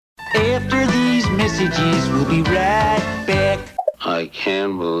after these messages. We'll be right back. I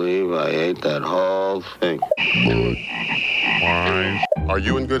can't believe I ate that whole thing. Are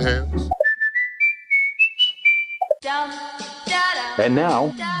you in good hands? And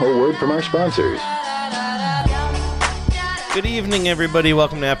now, a word from our sponsors. Good evening, everybody.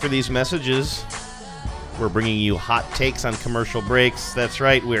 Welcome to After These Messages. We're bringing you hot takes on commercial breaks. That's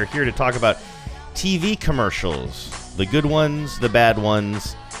right, we're here to talk about TV commercials. The good ones, the bad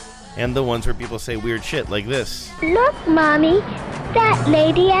ones, and the ones where people say weird shit like this. Look, Mommy, that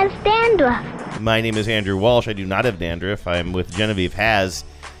lady has dandruff. My name is Andrew Walsh. I do not have dandruff. I'm with Genevieve Has.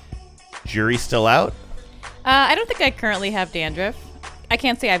 Jury still out? I don't think I currently have dandruff. I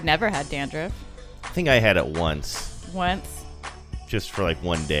can't say I've never had dandruff. I think I had it once. Once? Just for like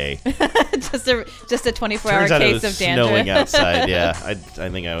one day. just a 24-hour Turns out case it was of dandruff. snowing outside. Yeah, I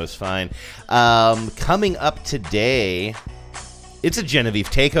think I was fine. Coming up today, it's a Genevieve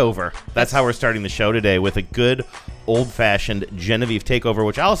takeover. That's how we're starting the show today, with a good old-fashioned Genevieve takeover,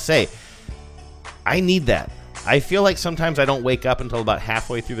 which I'll say, I need that. I feel like sometimes I don't wake up until about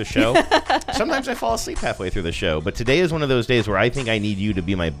halfway through the show. Sometimes I fall asleep halfway through the show. But today is one of those days where I think I need you to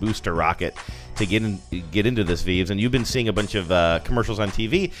be my booster rocket to get into this, Vives. And you've been seeing a bunch of commercials on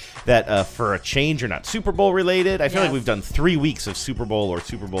TV that, for a change, are not Super Bowl related. I feel like we've done 3 weeks of Super Bowl or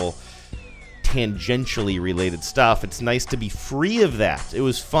Super Bowl tangentially related stuff. It's nice to be free of that. It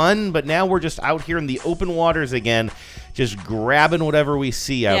was fun, but now we're just out here in the open waters again, just grabbing whatever we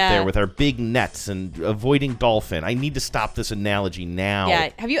see out there with our big nets and avoiding dolphin. I need to stop this analogy now. Yeah.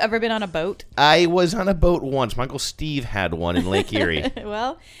 Have you ever been on a boat? I was on a boat once. My Uncle Steve had one in Lake Erie.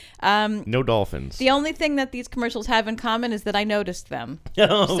 Well, no dolphins. The only thing that these commercials have in common is that I noticed them.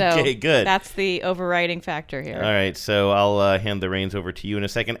 Okay, good. That's the overriding factor here. All right, so I'll hand the reins over to you in a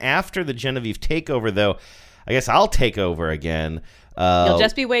second. After the Genevieve takeover, though, I guess I'll take over again. You'll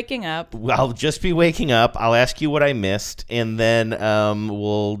just be waking up. I'll just be waking up. I'll ask you what I missed, and then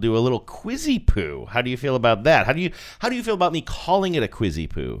we'll do a little quizzy poo. How do you feel about that? How do you feel about me calling it a quizzy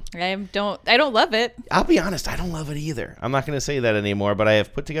poo? I don't love it. I'll be honest, I don't love it either. I'm not going to say that anymore, but I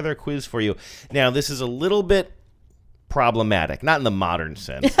have put together a quiz for you. Now, this is a little bit problematic, not in the modern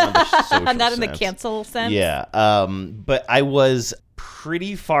sense, not the social not in sense. the cancel sense. Yeah, but I was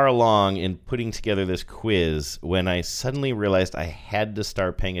pretty far along in putting together this quiz when I suddenly realized I had to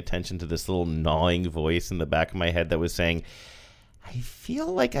start paying attention to this little gnawing voice in the back of my head that was saying, I feel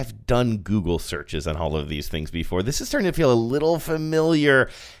like I've done Google searches on all of these things before. This is starting to feel a little familiar.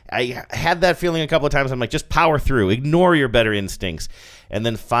 I had that feeling a couple of times. I'm like, just power through. Ignore your better instincts. And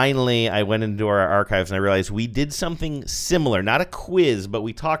then finally, I went into our archives and I realized we did something similar. Not a quiz, but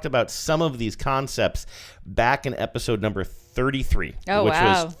we talked about some of these concepts back in episode number 33, which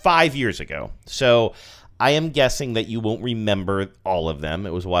was 5 years ago. So I am guessing that you won't remember all of them.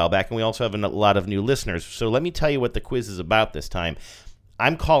 It was a while back, and we also have a lot of new listeners. So let me tell you what the quiz is about this time.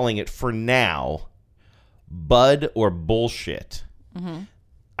 I'm calling it, for now, Bud or Bullshit. Mm-hmm.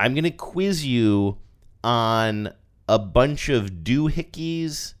 I'm going to quiz you on a bunch of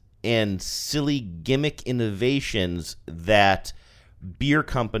doohickeys and silly gimmick innovations that beer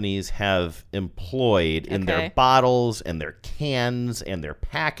companies have employed in their bottles and their cans and their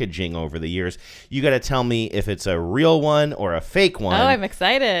packaging over the years. You got to tell me if it's a real one or a fake one. Oh, I'm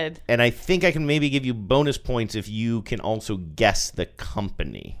excited. And I think I can maybe give you bonus points if you can also guess the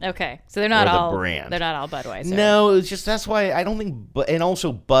company. Okay. So they're not all brand. They're not all Budweiser. No, it's just that's why I don't think, and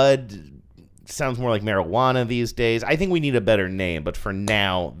also Bud sounds more like marijuana these days. I think we need a better name, but for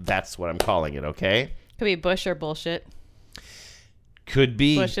now, that's what I'm calling it, okay? Could be Bush or Bullshit. Could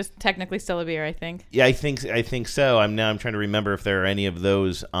be. Bush is technically still a beer, I think. Yeah, I think so. I'm trying to remember if there are any of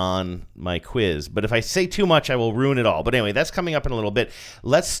those on my quiz. But if I say too much, I will ruin it all. But anyway, that's coming up in a little bit.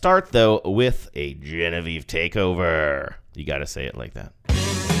 Let's start, though, with a Genevieve takeover. You got to say it like that.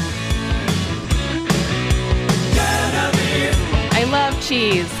 Genevieve. I love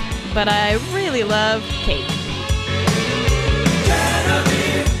cheese, but I really love cake.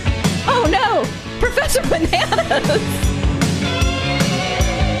 Genevieve. Oh, no! Professor Bananas!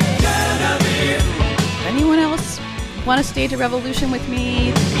 Anyone else want to stage a revolution with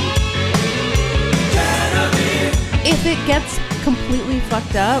me? Genevieve. If it gets completely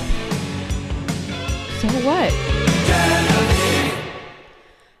fucked up, so what? Genevieve.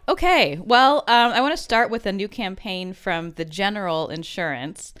 Okay, well, I want to start with a new campaign from the General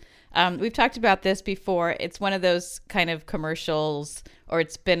Insurance. We've talked about this before. It's one of those kind of commercials, or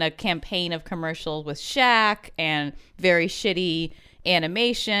it's been a campaign of commercials with Shaq and very shitty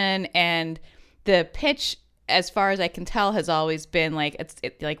animation, and the pitch, as far as I can tell, has always been like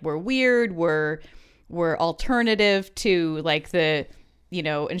like we're weird, we're alternative to like the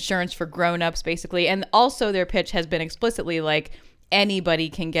insurance for grown-ups, basically. And also their pitch has been explicitly like, anybody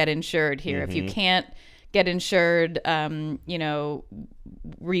can get insured here. If you can't get insured,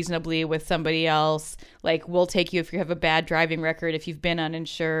 reasonably with somebody else, like, we'll take you if you have a bad driving record, if you've been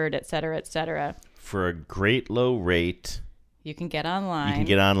uninsured, et cetera, et cetera. For a great low rate. You can get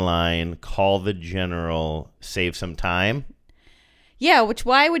online. Call the General, save some time. Yeah,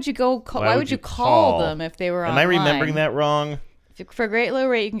 why would you call them if they were online? Am I remembering that wrong? For a great low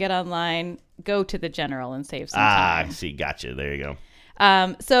rate, you can get online, go to the General and save some time. See, gotcha. There you go.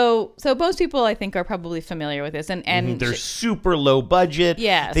 So most people, I think, are probably familiar with this, and they're super low budget.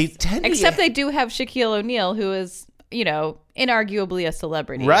 Yes, except they do have Shaquille O'Neal, who is, inarguably a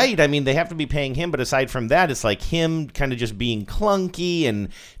celebrity. Right. I mean, they have to be paying him, but aside from that, it's like him kind of just being clunky and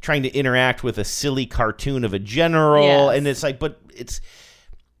trying to interact with a silly cartoon of a general, and it's like, but it's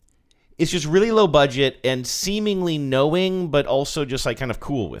just really low budget and seemingly knowing, but also just like kind of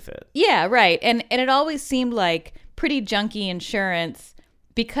cool with it. Yeah, right. And it always seemed like pretty junky insurance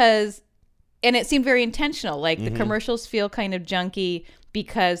and it seemed very intentional. Like the commercials feel kind of junky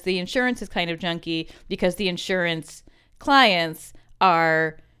because the insurance is kind of junky because the insurance clients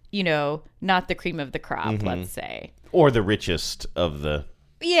are, not the cream of the crop, let's say. Or the richest of the...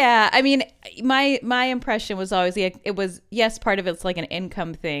 Yeah, I mean, my impression was always it was, yes, part of it's like an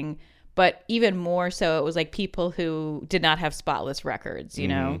income thing, but even more so, it was like people who did not have spotless records,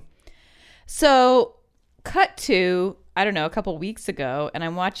 So, cut to, I don't know, a couple weeks ago, and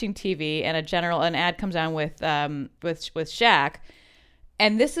I'm watching TV, and an ad comes on with Shaq,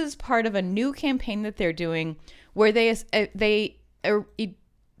 and this is part of a new campaign that they're doing, where they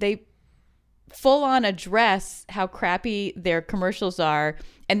full on address how crappy their commercials are,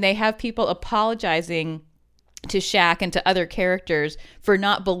 and they have people apologizing to Shaq and to other characters for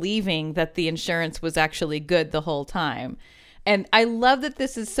not believing that the insurance was actually good the whole time. And I love that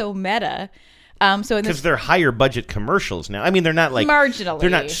this is so meta. Because they're higher budget commercials now. I mean, they're not like marginally.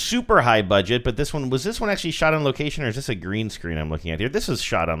 They're not super high budget, but was this one actually shot on location, or is this a green screen I'm looking at here? This is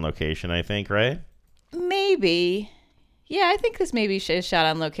shot on location, I think, right? Maybe. Yeah, I think this maybe is shot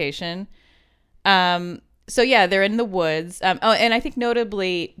on location. So yeah, they're in the woods. And I think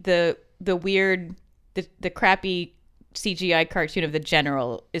notably the weird, the crappy CGI cartoon of the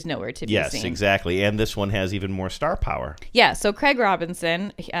General is nowhere to be seen. Yes, exactly. And this one has even more star power. Yeah, so Craig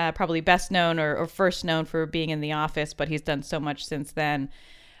Robinson, probably best known or first known for being in The Office, but he's done so much since then.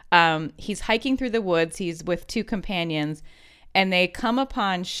 He's hiking through the woods. He's with two companions, and they come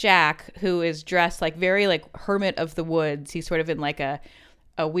upon Shaq, who is dressed like very like hermit of the woods. He's sort of in like a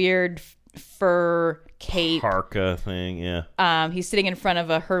weird fur cape parka thing. Yeah. He's sitting in front of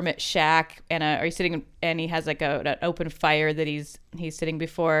a hermit shack, and he has like an open fire that he's sitting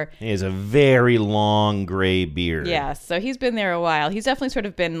before. He has a very long gray beard. Yeah, so he's been there a while. He's definitely sort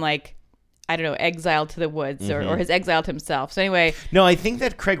of been like, I don't know, exiled to the woods or has exiled himself. So anyway. No, I think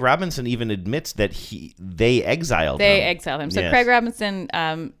that Craig Robinson even admits that they exiled him. They exiled him. So yes. Craig Robinson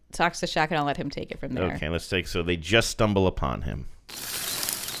talks to Shaq, and I'll let him take it from there. Okay, let's take. So they just stumble upon him.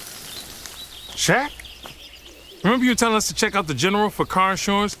 Shaq? Remember you telling us to check out the General for car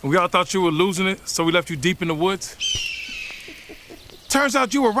insurance, and we all thought you were losing it, so we left you deep in the woods? Turns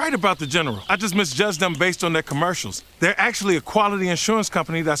out you were right about the General. I just misjudged them based on their commercials. They're actually a quality insurance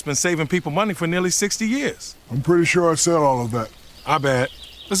company that's been saving people money for nearly 60 years. I'm pretty sure I said all of that. I bet.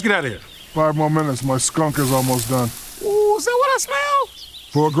 Let's get out of here. 5 more minutes, my skunk is almost done. Ooh, is that what I smell?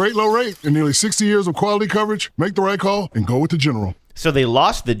 For a great low rate and nearly 60 years of quality coverage, make the right call and go with the General. So they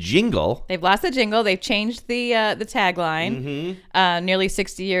lost the jingle. They've lost the jingle. They've changed the tagline. Nearly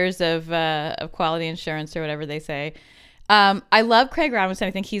 60 years of quality insurance, or whatever they say. I love Craig Robinson.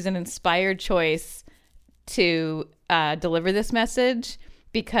 I think he's an inspired choice to deliver this message,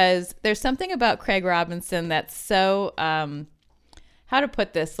 because there's something about Craig Robinson that's so how to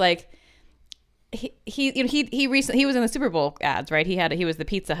put this, like he recently was in the Super Bowl ads, right? He was the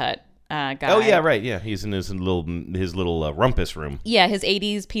Pizza Hut guy. Oh yeah, right. Yeah, he's in his little rumpus room. Yeah, his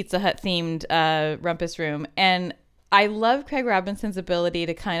 80s Pizza Hut themed rumpus room. And I love Craig Robinson's ability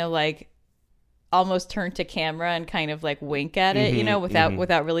to kind of like almost turn to camera and kind of like wink at it,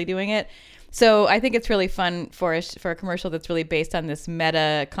 without really doing it. So I think it's really fun for a commercial that's really based on this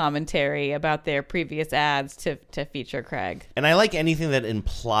meta commentary about their previous ads to feature Craig. And I like anything that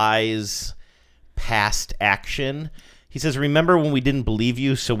implies past action. He says, "Remember when we didn't believe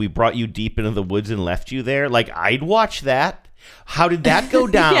you, so we brought you deep into the woods and left you there?" Like, I'd watch that. How did that go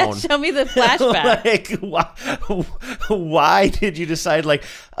down? Yeah, show me the flashback. Like, why did you decide, like,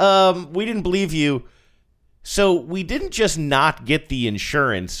 we didn't believe you, So we didn't just not get the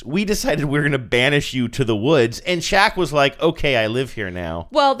insurance. We decided we were going to banish you to the woods. And Shaq was like, okay, I live here now.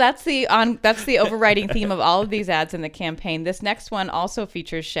 Well, that's the overriding theme of all of these ads in the campaign. This next one also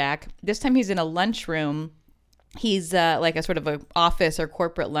features Shaq. This time he's in a lunchroom. He's like a sort of an office or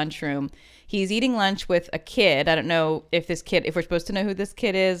corporate lunchroom. He's eating lunch with a kid. I don't know if we're supposed to know who this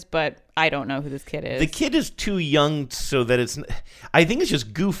kid is, but I don't know who this kid is. The kid is too young so that I think it's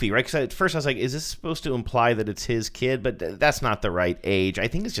just goofy, right? Because at first I was like, is this supposed to imply that it's his kid? But that's not the right age. I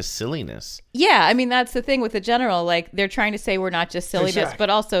think it's just silliness. Yeah, I mean, that's the thing with the general. Like, they're trying to say we're not just silliness, but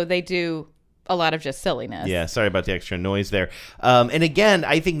also they do a lot of just silliness. Yeah, sorry about the extra noise there. And again,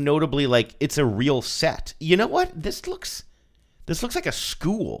 I think notably, like, it's a real set. You know what? This looks like a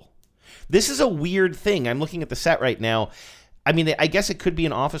school. This is a weird thing. I'm looking at the set right now. I mean, I guess it could be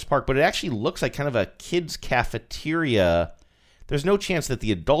an office park, but it actually looks like kind of a kid's cafeteria. There's no chance that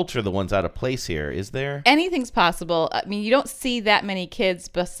the adults are the ones out of place here, is there? Anything's possible. I mean, you don't see that many kids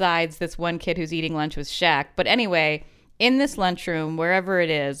besides this one kid who's eating lunch with Shaq. But anyway, in this lunchroom, wherever it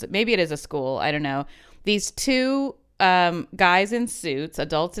is, maybe it is a school, I don't know, these two guys in suits,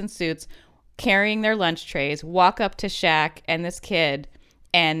 adults in suits, carrying their lunch trays, walk up to Shaq and this kid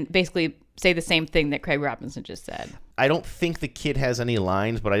and basically say the same thing that Craig Robinson just said. I don't think the kid has any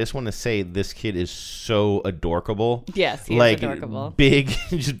lines, but I just want to say this kid is so adorkable. Yes, he is adorkable.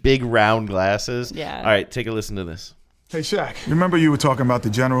 Just big round glasses. Yeah. All right, take a listen to this. Hey, Shaq, remember you were talking about the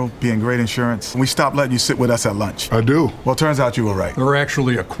General being great insurance? We stopped letting you sit with us at lunch. I do. Well, turns out you were right. They're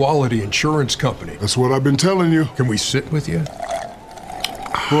actually a quality insurance company. That's what I've been telling you. Can we sit with you?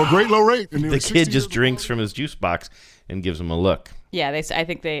 For a great low rate. The kid just drinks from his juice box and gives him a look. Yeah, I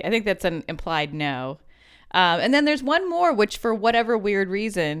think that's an implied no. And then there's one more, which for whatever weird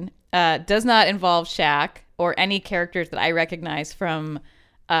reason does not involve Shaq or any characters that I recognize from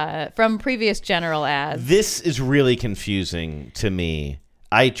previous General ads. This is really confusing to me.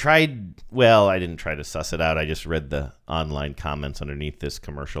 I didn't try to suss it out. I just read the online comments underneath this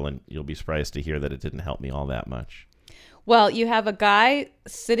commercial, and you'll be surprised to hear that it didn't help me all that much. Well, you have a guy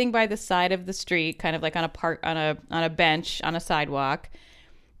sitting by the side of the street, kind of like on a bench on a sidewalk,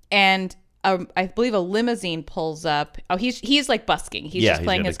 and I believe a limousine pulls up. Oh, he's like busking. He's just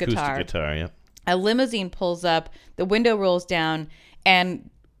playing his guitar. Yeah. A limousine pulls up. The window rolls down, and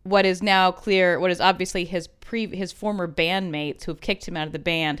what is obviously his former bandmates who've kicked him out of the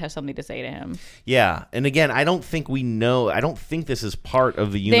band have something to say to him. Yeah, and again, I don't think this is part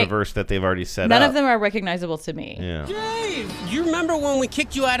of the universe that they've already set up. None of them are recognizable to me. Yeah. Dave, do you remember when we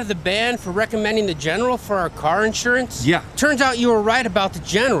kicked you out of the band for recommending the General for our car insurance? Yeah. Turns out you were right about the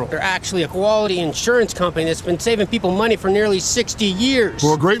General. They're actually a quality insurance company that's been saving people money for nearly 60 years.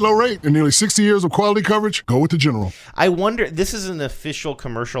 For a great low rate and nearly 60 years of quality coverage, go with the General. I wonder, this is an official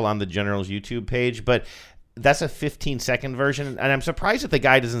commercial on the General's YouTube page, but that's a 15-second version, and I'm surprised that the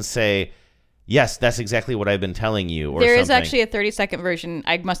guy doesn't say, yes, that's exactly what I've been telling you, or There something. is actually a 30-second version.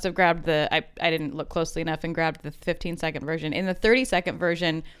 I must have grabbed I didn't look closely enough and grabbed the 15-second version. In the 30-second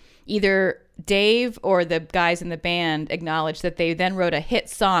version, either Dave or the guys in the band acknowledge that they then wrote a hit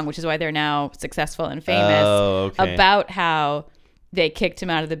song, which is why they're now successful and famous, about how they kicked him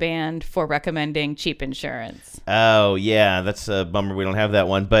out of the band for recommending cheap insurance. Oh, yeah, that's a bummer we don't have that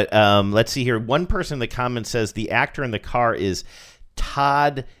one. But let's see here. One person in the comments says the actor in the car is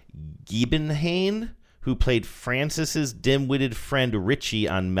Todd Giebenhain, who played Francis's dim-witted friend Richie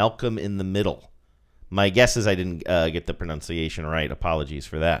on Malcolm in the Middle. My guess is I didn't get the pronunciation right. Apologies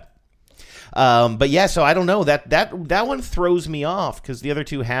for that. But yeah, so I don't know. That one throws me off because the other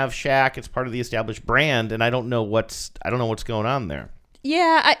two have Shaq. It's part of the established brand, and I don't know what's going on there.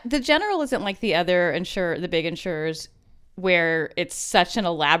 Yeah, the General isn't like the other the big insurers, where it's such an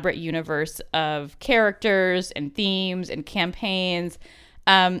elaborate universe of characters and themes and campaigns.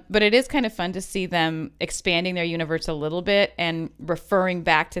 But it is kind of fun to see them expanding their universe a little bit and referring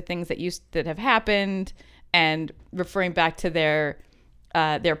back to things that have happened and referring back to their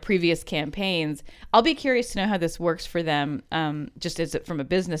previous campaigns. I'll be curious to know how this works for them, just as from a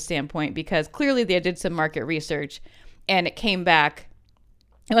business standpoint, because clearly they did some market research and it came back.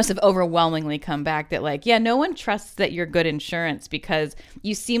 It must have overwhelmingly come back that no one trusts that you're good insurance because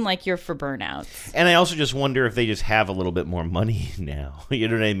you seem like you're for burnouts. And I also just wonder if they just have a little bit more money now. You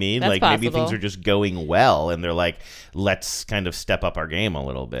know what I mean? That's possible. Maybe things are just going well and they're like, let's kind of step up our game a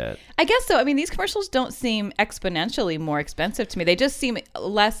little bit. I guess so. I mean, these commercials don't seem exponentially more expensive to me. They just seem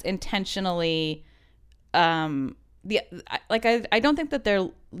less intentionally I don't think that they're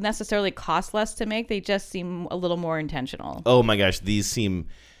necessarily cost less to make. They just seem a little more intentional. Oh my gosh, these seem,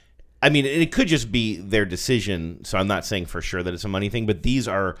 it could just be their decision, so I'm not saying for sure that it's a money thing, but these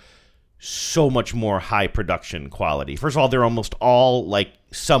are so much more high production quality. First of all, they're almost all like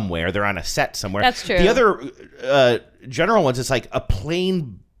somewhere. They're on a set somewhere. That's true. The other General ones, it's like a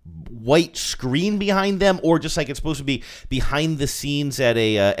plain white screen behind them, or just like it's supposed to be behind the scenes at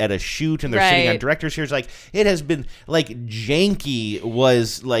a shoot, and they're sitting on director's chairs. Like, it has been like janky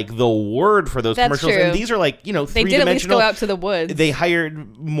was like the word for those commercials. True. And these are like, they did at least go out to the woods. They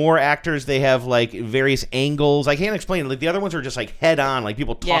hired more actors. They have like various angles. I can't explain it. Like, the other ones are just like head on, like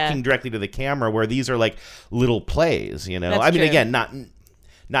people talking directly to the camera, where these are like little plays, you know. That's true. Again,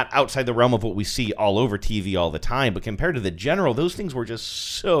 not outside the realm of what we see all over TV all the time, but compared to the General, those things were just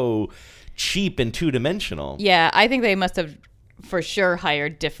so cheap and two-dimensional. Yeah, I think they must have for sure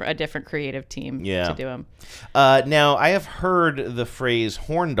hired a different creative team to do them. Now, I have heard the phrase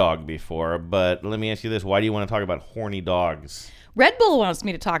horn dog before, but let me ask you this. Why do you want to talk about horny dogs? Red Bull wants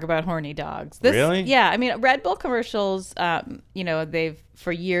me to talk about horny dogs. Really? Yeah, I mean, Red Bull commercials, they've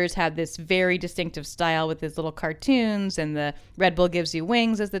for years had this very distinctive style with these little cartoons, and the Red Bull gives you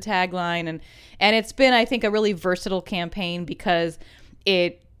wings as the tagline, and it's been, I think, a really versatile campaign because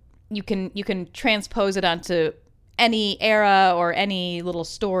you can transpose it onto any era or any little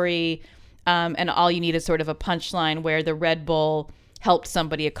story, and all you need is sort of a punchline where the Red Bull helped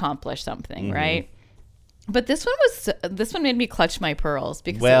somebody accomplish something, right? But this one made me clutch my pearls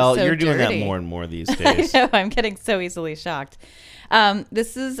because it's so you're doing dirty. that more and more these days. I know, I'm getting so easily shocked. I'm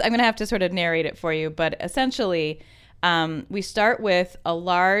going to have to sort of narrate it for you, but essentially, we start with a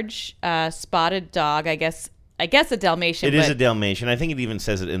large spotted dog. I guess a Dalmatian. It is a Dalmatian. I think it even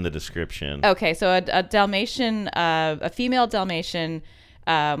says it in the description. Okay, so a Dalmatian, a female Dalmatian,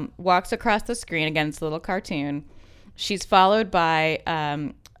 walks across the screen. Again, it's a little cartoon. She's followed by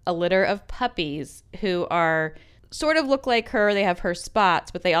a litter of puppies who are sort of look like her. They have her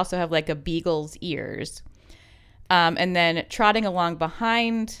spots, but they also have like a beagle's ears. And then trotting along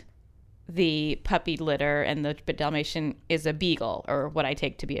behind the puppy litter and the Dalmatian is a beagle, or what I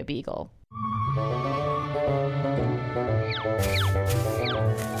take to be a beagle.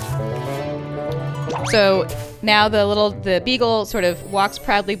 So now the beagle sort of walks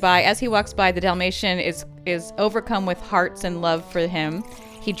proudly by. As he walks by, the Dalmatian is overcome with hearts and love for him.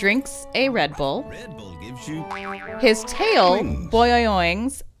 He drinks a Red Bull. Red Bull gives you his tail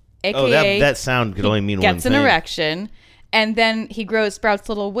boyoings, aka that sound could only mean one thing. Gets an erection, and then he sprouts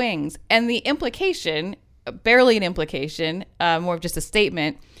little wings. And the implication, barely an implication, more of just a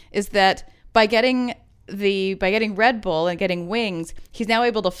statement, is that by getting Red Bull and getting wings, he's now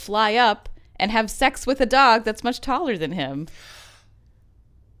able to fly up and have sex with a dog that's much taller than him.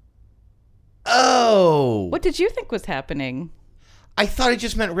 Oh. What did you think was happening? I thought it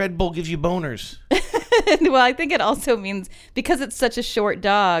just meant Red Bull gives you boners. Well, I think it also means because it's such a short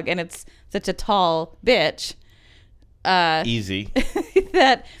dog and it's such a tall bitch. Easy.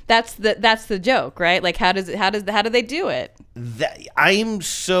 that's the joke, right? Like how do they do it? I'm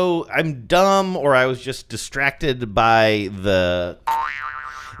dumb, or I was just distracted by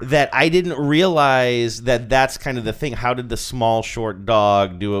that I didn't realize that that's kind of the thing. How did the small, short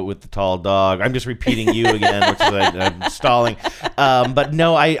dog do it with the tall dog? I'm just repeating you again, which is I'm stalling. But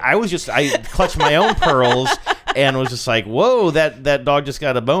no, I clutched my own pearls and was just like, whoa, that dog just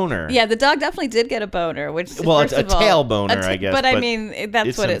got a boner. Yeah, the dog definitely did get a boner, which it's a tail boner, I guess. But I mean,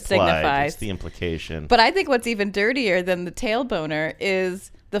 that's what it signifies. It's the implication. But I think what's even dirtier than the tail boner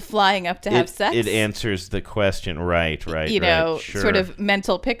is the flying up to have sex. It answers the question. Right. Sure. Sort of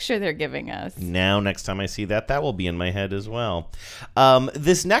mental picture they're giving us. Now, next time I see that will be in my head as well.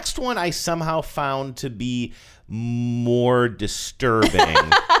 This next one I somehow found to be more disturbing.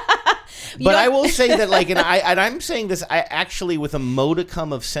 But I will say that, like, and I'm saying this, I actually, with a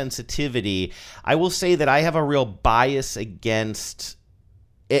modicum of sensitivity, I will say that I have a real bias against,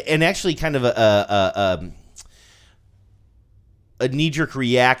 and actually kind of a knee-jerk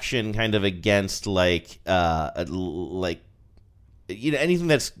reaction kind of against anything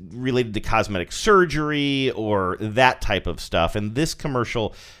that's related to cosmetic surgery or that type of stuff. And this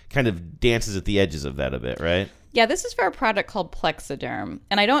commercial kind of dances at the edges of that a bit, right? Yeah, this is for a product called Plexiderm.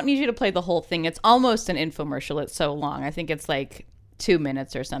 And I don't need you to play the whole thing. It's almost an infomercial. It's so long. I think it's like 2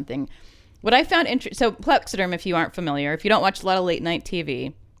 minutes or something. What I found interesting, so Plexiderm, if you aren't familiar, if you don't watch a lot of late night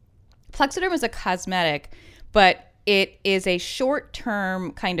TV, Plexiderm is a cosmetic, but it is a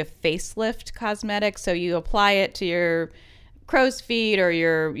short-term kind of facelift cosmetic. So you apply it to your crow's feet or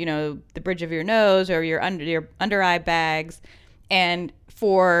your, the bridge of your nose or your under eye bags. And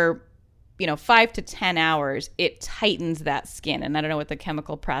for, 5 to 10 hours, it tightens that skin. And I don't know what the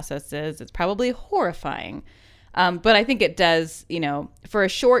chemical process is. It's probably horrifying. But I think it does, for a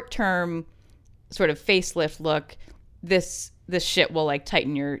short-term sort of facelift look, this shit will like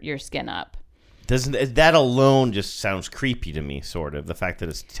tighten your skin up. Doesn't that alone just sounds creepy to me? Sort of the fact that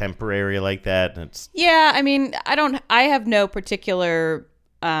it's temporary like that. Yeah, I mean, I have no particular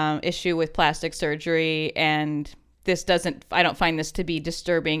issue with plastic surgery, and I don't find this to be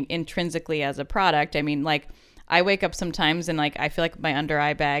disturbing intrinsically as a product. I mean, like, I wake up sometimes and like I feel like my under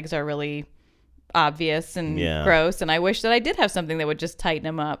eye bags are really obvious and gross, and I wish that I did have something that would just tighten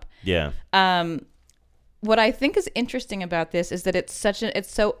them up. Yeah. What I think is interesting about this is that it's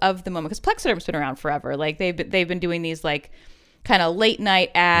so of the moment, because Plexiderm's been around forever. Like they've been doing these like kind of late night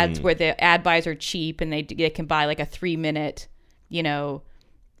ads where the ad buys are cheap and they can buy like a 3-minute,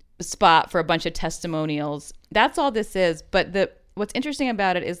 spot for a bunch of testimonials. That's all this is. But what's interesting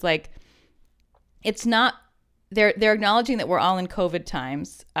about it is like it's not. They're acknowledging that we're all in COVID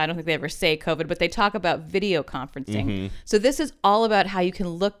times. I don't think they ever say COVID, but they talk about video conferencing. Mm-hmm. So this is all about how you can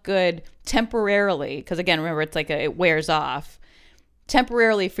look good temporarily, because again, remember, it's like it wears off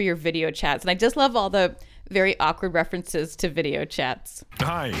temporarily for your video chats. And I just love all the very awkward references to video chats.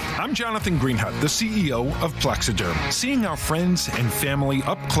 Hi, I'm Jonathan Greenhut, the CEO of Plexiderm. Seeing our friends and family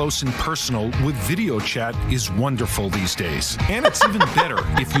up close and personal with video chat is wonderful these days. And it's even better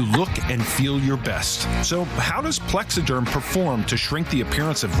if you look and feel your best. So how does Plexiderm perform to shrink the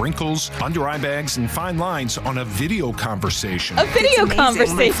appearance of wrinkles, under eye bags, and fine lines on a video conversation? A video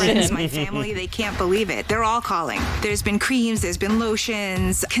conversation. My friends, my family, they can't believe it. They're all calling. There's been creams, there's been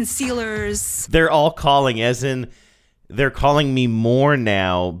lotions, concealers. They're all calling, as in they're calling me more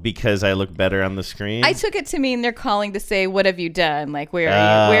now because I look better on the screen. I took it to mean they're calling to say, what have you done? Like, where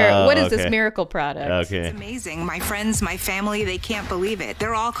are you? What is this miracle product? Okay. It's amazing. My friends, my family, they can't believe it.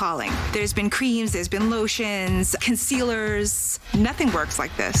 They're all calling. There's been creams, there's been lotions, concealers. Nothing works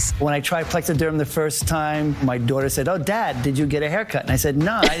like this. When I tried Plexiderm the first time, my daughter said, "Oh, Dad, did you get a haircut?" And I said,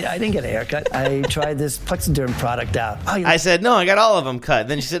 "No, I didn't get a haircut. I tried this Plexiderm product out." I said, "No, I got all of them cut."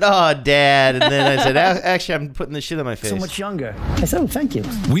 Then she said, "Oh, Dad." And then I said, "Actually, I'm putting this shit on my face." So much younger. I said, "Oh, thank you."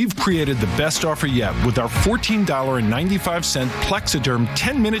 We've created the best offer yet with our $14.95 Plexiderm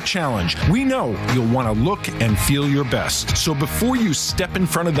 10-minute challenge. We know you'll want to look and feel your best. So before you step in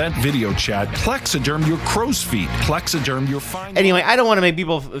front of that video chat, Plexiderm your crow's feet. Plexiderm your fine... Anyway, I don't want to make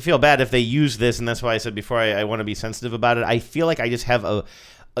people feel bad if they use this, and that's why I said before I want to be sensitive about it. I feel like I just have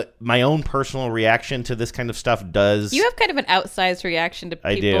my own personal reaction to this kind of stuff does... You have kind of an outsized reaction to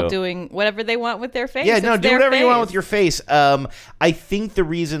people doing whatever they want with their face. Yeah, no, do whatever you want with your face. I think the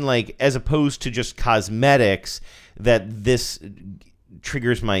reason, like, as opposed to just cosmetics, that this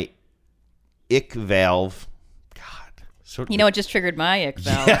triggers my ick valve... You know what just triggered my ick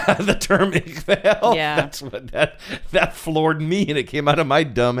valve? Yeah, the term ick valve. Yeah. That's what that floored me, and it came out of my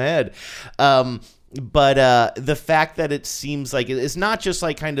dumb head. But the fact that it seems like it's not just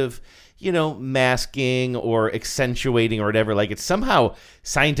like kind of, masking or accentuating or whatever. Like it's somehow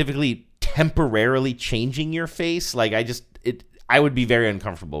scientifically temporarily changing your face. Like I would be very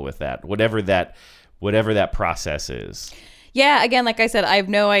uncomfortable with that, whatever that process is. Yeah. Again, like I said, I have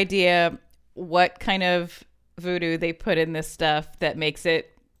no idea what kind of voodoo they put in this stuff that makes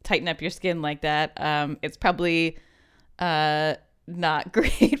it tighten up your skin like that. It's probably not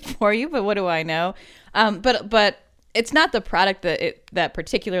great for you, but what do I know? But it's not the product that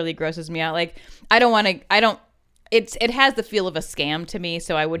particularly grosses me out. Like it has the feel of a scam to me,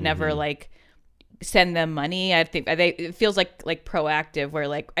 so I would never like send them money. I think it feels like Proactiv, where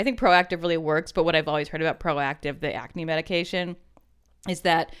like I think Proactiv really works, but what I've always heard about Proactiv, the acne medication, is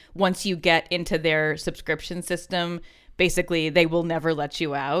that once you get into their subscription system, basically they will never let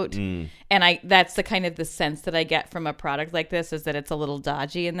you out. And that's the kind of the sense that I get from a product like this, is that it's a little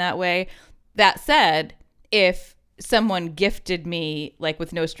dodgy in that way. That said, if someone gifted me, like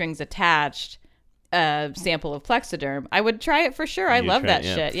with no strings attached, a sample of Plexiderm, I would try it for sure. I love that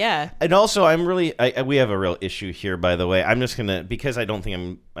shit. Yeah. And also, we have a real issue here, by the way. I'm just gonna, because I don't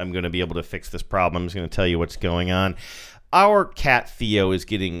think I'm gonna be able to fix this problem, I'm just gonna tell you what's going on. Our cat Theo is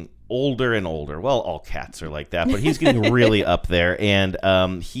getting older and older. Well, all cats are like that, but he's getting really up there, and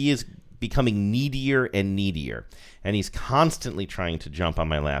he is becoming needier and needier. And he's constantly trying to jump on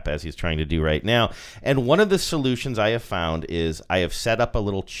my lap, as he's trying to do right now. And one of the solutions I have found is I have set up a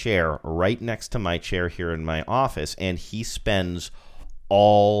little chair right next to my chair here in my office, and he spends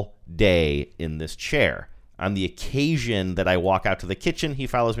all day in this chair. On the occasion that I walk out to the kitchen, he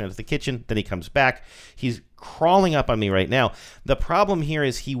follows me out to the kitchen, then he comes back. He's crawling up on me right now. The problem here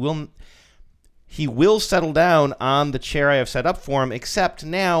is he will settle down on the chair I have set up for him, except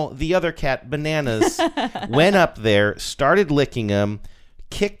now the other cat, Bananas, went up there, started licking him,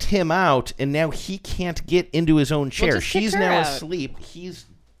 kicked him out, and now he can't get into his own chair. Well, she's now asleep. He's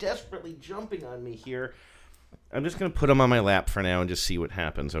desperately jumping on me here. I'm just going to put him on my lap for now and just see what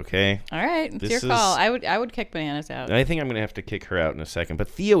happens, okay? All right. It's your call. I would kick Bananas out. I think I'm going to have to kick her out in a second. But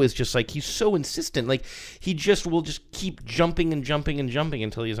Theo is just like, he's so insistent. Like, he just will just keep jumping and jumping and jumping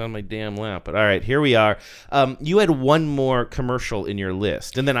until he's on my damn lap. But all right, here we are. You had one more commercial in your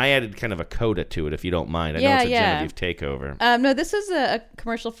list. And then I added kind of a coda to it, if you don't mind. I know it's a Genevieve takeover. No, this is a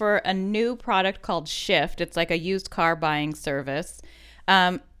commercial for a new product called Shift. It's like a used car buying service.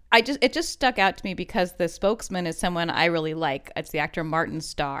 It just stuck out to me because the spokesman is someone I really like. It's the actor Martin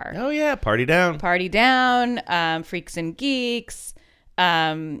Starr. Oh yeah, Party Down. Party Down, Freaks and Geeks,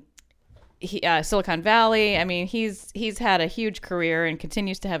 Silicon Valley. I mean, he's had a huge career and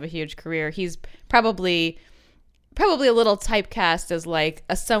continues to have a huge career. He's probably a little typecast as like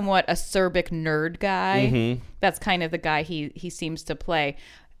a somewhat acerbic nerd guy. Mm-hmm. That's kind of the guy he seems to play.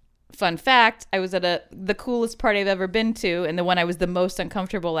 Fun fact, I was at the coolest party I've ever been to, and the one I was the most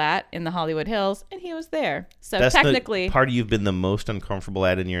uncomfortable at in the Hollywood Hills, and he was there. So that's technically... the party you've been the most uncomfortable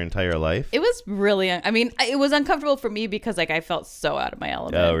at in your entire life? It was really... it was uncomfortable for me because like I felt so out of my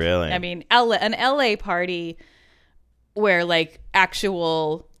element. Oh, really? I mean, an LA party where like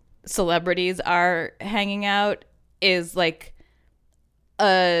actual celebrities are hanging out is like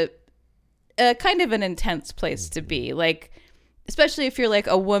a kind of an intense place to be. Like... especially if you're like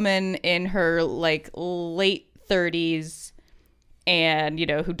a woman in her like late 30s and, you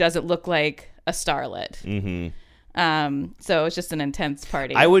know, who doesn't look like a starlet. Mm-hmm. So it's just an intense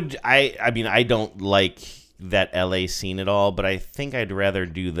party. I don't like that LA scene at all, but I think I'd rather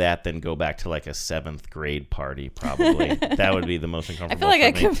do that than go back to like a 7th grade party, probably. That would be the most uncomfortable. I feel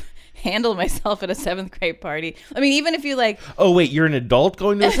like I could handle myself at a 7th grade party. I mean, even if you like... Oh, wait, you're an adult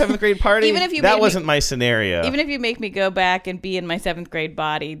going to a 7th grade party? Even if you that wasn't my scenario. Even if you make me go back and be in my 7th grade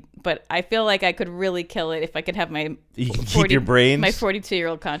body, but I feel like I could really kill it if I could have my... keep your brains? My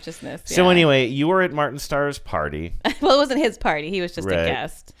 42-year-old consciousness. So anyway, you were at Martin Starr's party. Well, it wasn't his party. He was just a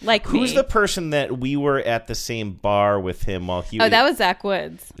guest. Like Who's the person that we were at the same bar with him while he... Oh, that was Zach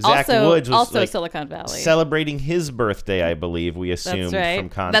Woods. Zach Woods was also like Silicon Valley. Celebrating his birthday, I believe, we assumed from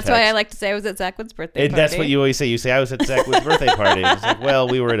context. That's why I like to say I was at Zach Woods' birthday party. That's what you always say. You say, I was at Zach Woods' birthday party. It's like, well,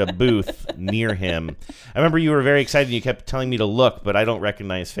 we were at a booth near him. I remember you were very excited and you kept telling me to look, but I don't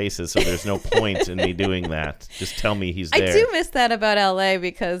recognize faces, so there's no point in me doing that. Just tell me he's there. I do miss that about LA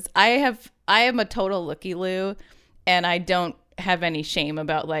because I am a total looky-loo, and I don't have any shame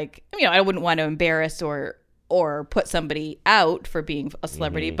about, like, you know, I wouldn't want to embarrass or put somebody out for being a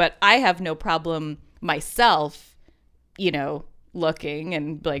celebrity, but I have no problem myself, you know, looking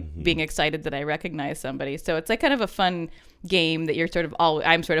and like being excited that I recognize somebody. So it's like kind of a fun game that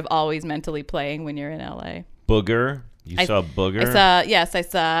I'm sort of always mentally playing when you're in LA. Booger? You saw Booger? I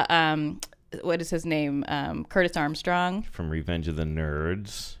saw what is his name? Curtis Armstrong. From Revenge of the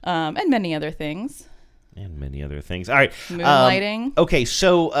Nerds. And many other things. All right. Moonlighting. Okay,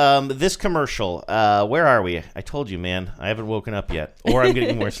 so this commercial, where are we? I told you, man. I haven't woken up yet. Or I'm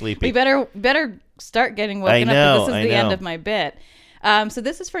getting more sleepy. We better start getting woken up because this is the end of my bit. So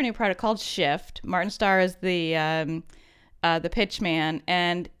this is for a new product called Shift. Martin Starr is the pitch man,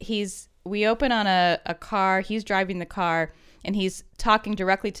 and we open on a car. He's driving the car, and he's talking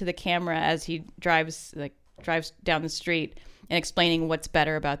directly to the camera as he drives down the street and explaining what's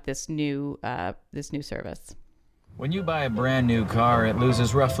better about this new service. When you buy a brand new car, it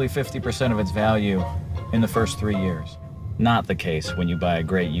loses roughly 50% of its value in the first 3 years. Not the case when you buy a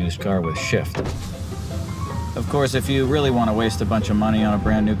great used car with Shift. Of course, if you really want to waste a bunch of money on a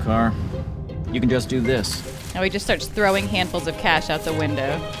brand new car, you can just do this. Now he just starts throwing handfuls of cash out the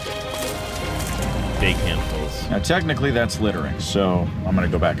window. Big handfuls. Now, technically, that's littering, so I'm going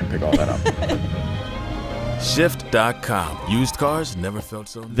to go back and pick all that up. Shift.com. Used cars never felt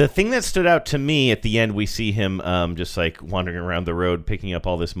so new. The thing that stood out to me at the end, we see him just like wandering around the road picking up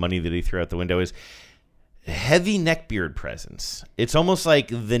all this money that he threw out the window, is heavy neckbeard presence. It's almost like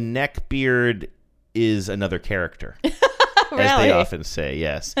the neckbeard is another character. Really? As they often say,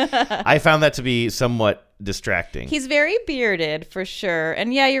 yes. I found that to be somewhat distracting. He's very bearded, for sure.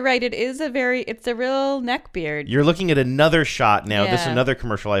 And yeah, you're right. It's a real neck beard. You're looking at another shot now. Yeah. This is another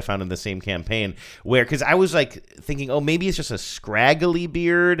commercial I found in the same campaign where, because I was like thinking, oh, maybe it's just a scraggly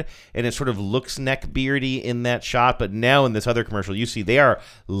beard and it sort of looks neck beardy in that shot. But now in this other commercial, you see they are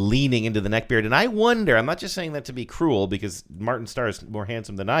leaning into the neck beard. And I wonder, I'm not just saying that to be cruel because Martin Starr is more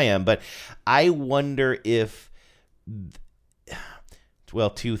handsome than I am, but I wonder if... Well,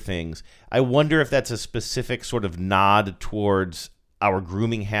 two things. I wonder if that's a specific sort of nod towards our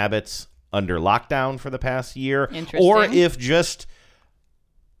grooming habits under lockdown for the past year. Or if just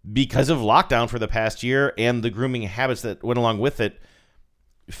because of lockdown for the past year and the grooming habits that went along with it,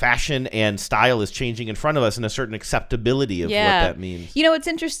 fashion and style is changing in front of us, and a certain acceptability of what that means. You know, it's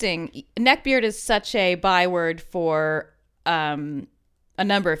interesting. Neckbeard is such a byword for a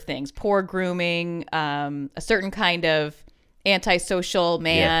number of things. Poor grooming, a certain kind of antisocial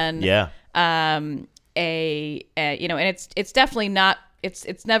man. Yeah. And it's definitely not.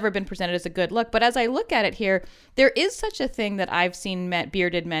 It's never been presented as a good look. But as I look at it here, there is such a thing that I've seen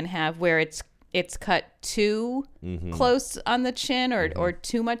bearded men have where it's cut too close on the chin or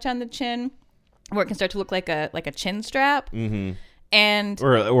too much on the chin, where it can start to look like a chin strap. And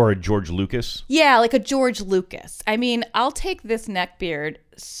or a George Lucas. Yeah, like a George Lucas. I mean, I'll take this neckbeard,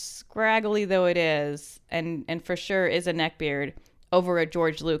 scraggly though it is, and for sure is a neckbeard, over a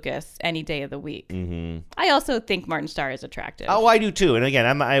George Lucas any day of the week. I also think Martin Starr is attractive. Oh, I do too. And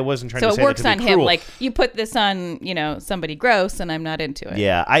again, I wasn't trying to say that so it works to on be him. cruel. Like, you put this on, somebody gross, and I'm not into it.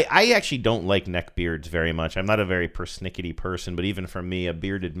 Yeah, I actually don't like neckbeards very much. I'm not a very persnickety person, but even for me, a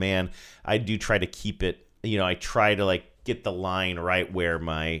bearded man, I do try to keep it. I try to get the line right where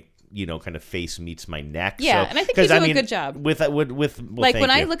my kind of face meets my neck. Yeah, and I think you do a good job. With like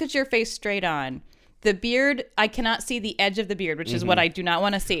when I look at your face straight on, the beard, I cannot see the edge of the beard, which is what I do not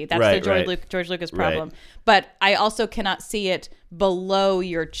want to see. That's the George Lucas problem. Right. But I also cannot see it below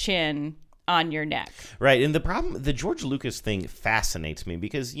your chin on your neck. Right. And the George Lucas thing fascinates me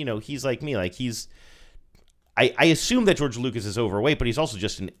because, he's like me. Like I assume that George Lucas is overweight, but he's also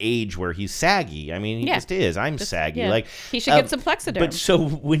just an age where he's saggy. I mean, he just is. I'm saggy. Yeah. He should get some Plexiderm. But so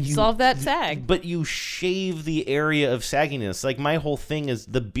when you solve that sag, but you shave the area of sagginess. Like my whole thing is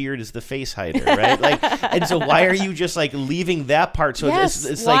the beard is the face hider, right? And so why are you just leaving that part? So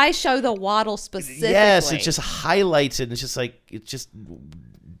it's why show the waddle specifically? Yes, it just highlights it. And it's just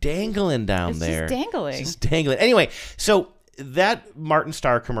dangling down there. It's just dangling. Anyway, so. That Martin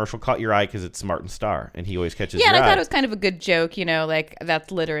Starr commercial caught your eye because it's Martin Starr, and he always catches your eye. Yeah, and I thought it was kind of a good joke,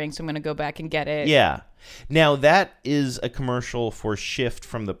 that's littering, so I'm going to go back and get it. Yeah. Now, that is a commercial for Shift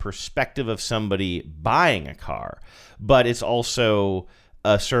from the perspective of somebody buying a car, but it's also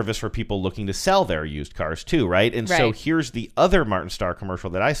a service for people looking to sell their used cars too, right? And so here's the other Martin Starr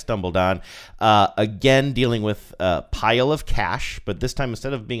commercial that I stumbled on, again dealing with a pile of cash, but this time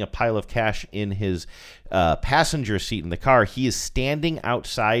instead of being a pile of cash in his passenger seat in the car, he is standing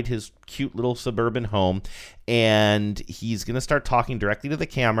outside his cute little suburban home, and he's going to start talking directly to the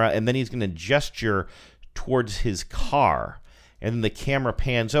camera, and then he's going to gesture towards his car, and then the camera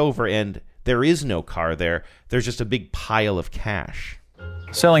pans over, and there is no car there. There's just a big pile of cash.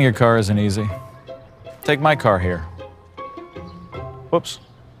 Selling your car isn't easy. Take my car here. Whoops.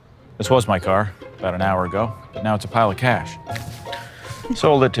 This was my car about an hour ago, but now it's a pile of cash.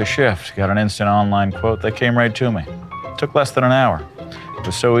 Sold it to Shift. Got an instant online quote that came right to me. Took less than an hour. It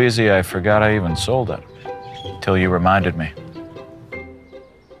was so easy I forgot I even sold it. Till you reminded me.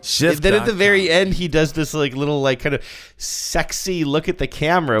 Shift. Then at the very end, he does this little kind of sexy look at the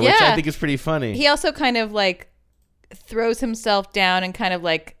camera, which I think is pretty funny. He also kind of throws himself down and kind of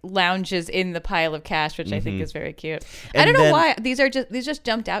lounges in the pile of cash, which I think is very cute. And I don't know why these just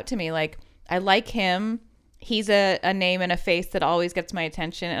jumped out to me. I like him. He's a name and a face that always gets my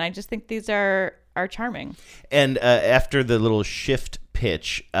attention, and I just think these are charming. And after the little Shift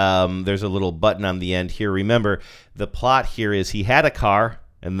pitch, there's a little button on the end here. Remember, the plot here is he had a car,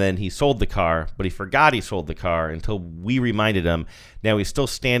 and then he sold the car, but he forgot he sold the car until we reminded him. Now he's still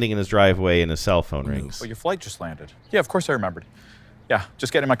standing in his driveway and his cell phone rings. Well, your flight just landed. Yeah, of course I remembered. Yeah,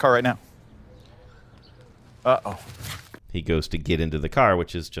 just get in my car right now. Uh-oh. He goes to get into the car,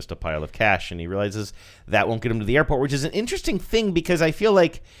 which is just a pile of cash, and he realizes that won't get him to the airport, which is an interesting thing because I feel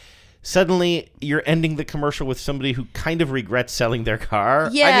like suddenly you're ending the commercial with somebody who kind of regrets selling their car.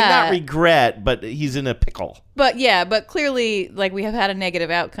 Yeah. I mean, not regret, but he's in a pickle. But clearly, we have had a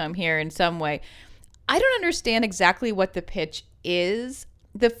negative outcome here in some way. I don't understand exactly what the pitch is.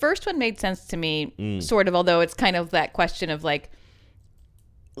 The first one made sense to me, sort of, although it's kind of that question of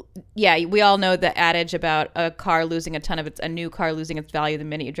we all know the adage about a new car losing its value the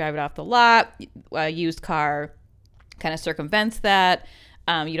minute you drive it off the lot. A used car kind of circumvents that.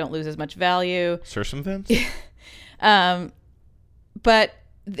 You don't lose as much value. Circumvent? But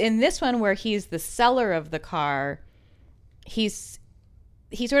in this one where he's the seller of the car, they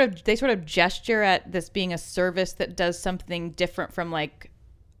sort of gesture at this being a service that does something different from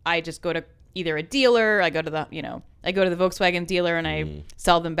I just go to either a dealer, I go to the Volkswagen dealer and I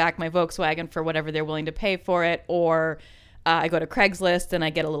sell them back my Volkswagen for whatever they're willing to pay for it, or I go to Craigslist and I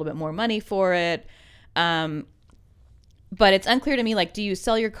get a little bit more money for it. But it's unclear to me, do you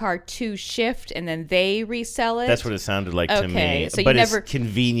sell your car to Shift and then they resell it? That's what it sounded like to me. So but it's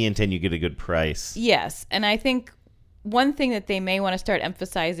convenient and you get a good price. Yes. And I think one thing that they may want to start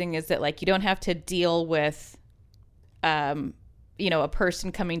emphasizing is that, like, you don't have to deal with, a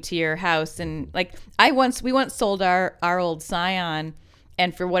person coming to your house. And, like, we once sold our old Scion,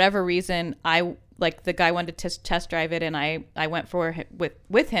 and for whatever reason, the guy wanted to test drive it, and I went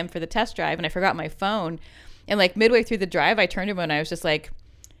with him for the test drive, and I forgot my phone. And, like, midway through the drive, I turned to him and I was just like,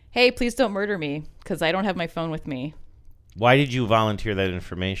 hey, please don't murder me, because I don't have my phone with me. Why did you volunteer that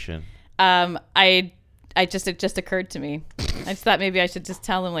information? It just occurred to me. I just thought maybe I should just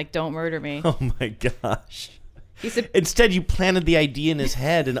tell him, like, don't murder me. Oh my gosh. Instead, you planted the idea in his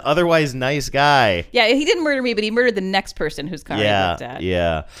head, an otherwise nice guy. Yeah, he didn't murder me, but he murdered the next person whose car I looked at.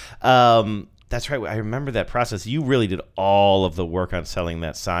 Yeah. That's right. I remember that process. You really did all of the work on selling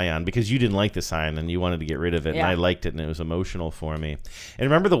that Scion because you didn't like the Scion and you wanted to get rid of it. Yeah. And I liked it, and it was emotional for me. And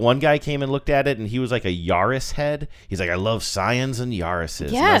remember the one guy came and looked at it, and he was like a Yaris head. He's like, I love Scions and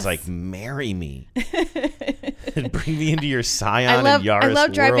Yarises. Yes. And I was like, marry me. And bring me into your Scion and Yaris world. I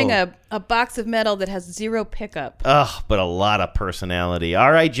love driving a box of metal that has zero pickup. Ugh, but a lot of personality.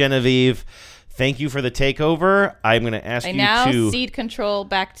 All right, Genevieve. Thank you for the takeover. I'm going to ask you to... I now cede control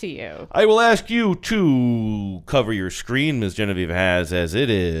back to you. I will ask you to cover your screen, Ms. Genevieve has, as it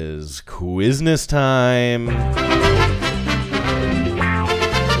is Quizness time.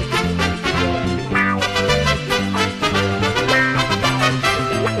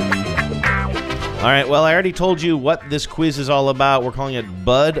 All right, well, I already told you what this quiz is all about. We're calling it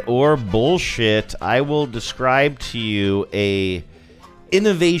Bud or Bullshit. I will describe to you a...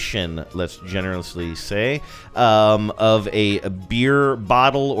 innovation, let's generously say, of a beer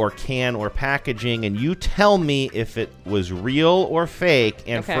bottle or can or packaging, and you tell me if it was real or fake,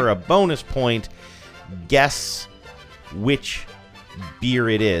 and for a bonus point, guess which beer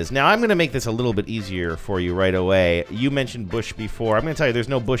it is. Now, I'm going to make this a little bit easier for you right away. You mentioned Busch before. I'm going to tell you there's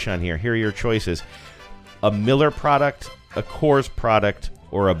no Busch on here. Here are your choices. A Miller product, a Coors product,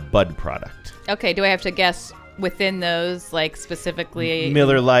 or a Bud product. Okay, do I have to guess within those, like, specifically?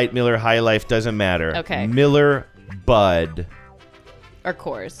 Miller Lite, Miller High Life, doesn't matter. Okay. Miller, Bud. Or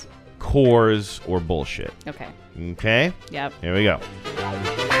Coors. Coors or bullshit. Okay. Okay? Yep. Here we go.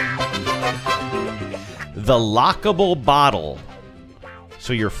 The lockable bottle.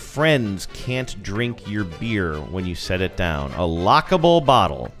 So your friends can't drink your beer when you set it down. A lockable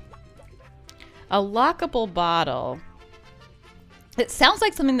bottle. A lockable bottle. It sounds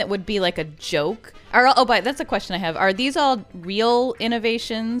like something that would be like a joke. But that's a question I have. Are these all real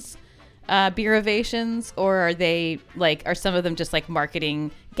innovations, beer innovations, or are they are some of them just like marketing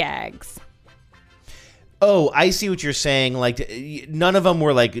gags? Oh, I see what you're saying. Like, none of them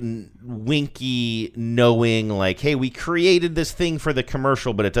were like winky, knowing, like, hey, we created this thing for the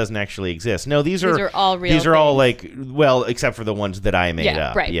commercial, but it doesn't actually exist. No, these are all real. These are all like, well, except for the ones that I made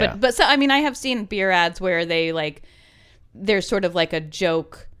up. Right. Yeah, but so I mean, I have seen beer ads where there's sort of like a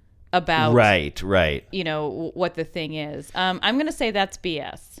joke about right. What the thing is. I'm gonna say that's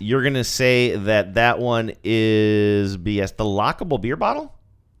BS. You're gonna say that one is BS. The lockable beer bottle?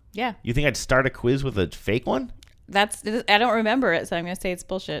 Yeah. You think I'd start a quiz with a fake one? I don't remember it, so I'm gonna say it's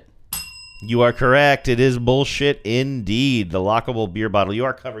bullshit. You are correct. It is bullshit indeed. The lockable beer bottle. You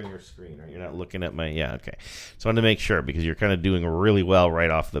are covering your screen, right? You're not looking at my... Yeah, okay. Just wanted to make sure because you're kind of doing really well right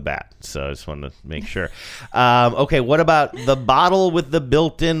off the bat. So I just wanted to make sure. Okay, what about the bottle with the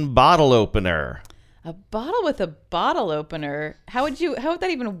built-in bottle opener? A bottle with a bottle opener? How would that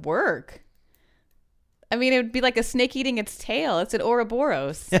even work? I mean, it would be like a snake eating its tail. It's an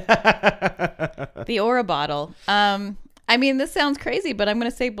Ouroboros. The Oura bottle. I mean, this sounds crazy, but I'm going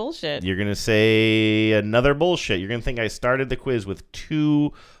to say bullshit. You're going to say another bullshit. You're going to think I started the quiz with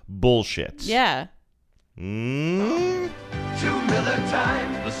two bullshits. Yeah. Two Miller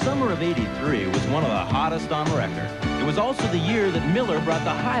time. The summer of '83 was one of the hottest on record. It was also the year that Miller brought the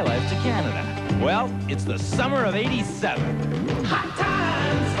High Life to Canada. Well, it's the summer of '87. Hot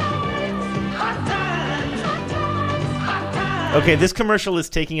times! Hot times! Okay, this commercial is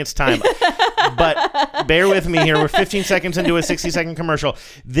taking its time, but bear with me here. We're 15 seconds into a 60-second commercial.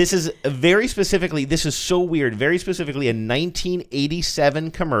 This is this is so weird, very specifically a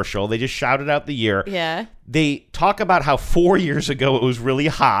 1987 commercial. They just shouted out the year. Yeah. They talk about how 4 years ago it was really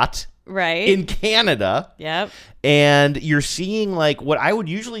hot. Right. In Canada. Yep. And you're seeing like what I would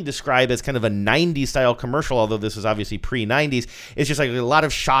usually describe as kind of a 90s style commercial, although this is obviously pre-90s. It's just like a lot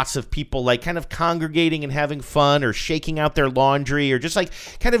of shots of people like kind of congregating and having fun or shaking out their laundry or just like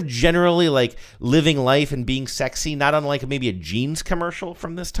kind of generally like living life and being sexy, not unlike maybe a jeans commercial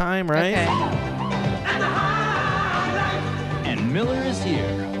from this time, right? Okay. And Miller is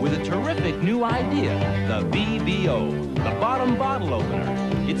here with a terrific new idea, the VBO. the Bottom Bottle Opener.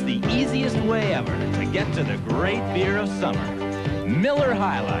 It's the easiest way ever to get to the great beer of summer. Miller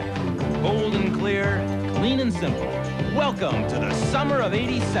High Life. Cold and clear, clean and simple. Welcome to the summer of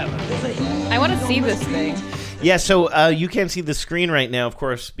 87. I want to see this thing. Yeah, so you can't see the screen right now, of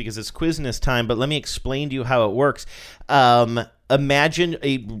course, because it's Quizness time, but let me explain to you how it works. Imagine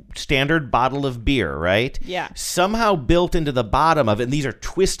a standard bottle of beer, right? Yeah. Somehow built into the bottom of it, and these are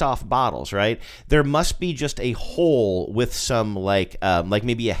twist-off bottles, right? There must be just a hole with some, like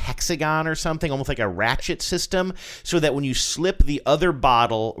maybe a hexagon or something, almost like a ratchet system, so that when you slip the other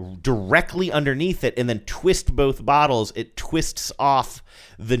bottle directly underneath it and then twist both bottles, it twists off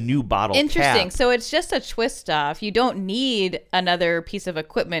the new bottle Interesting. cap. So it's just a twist off. You don't need another piece of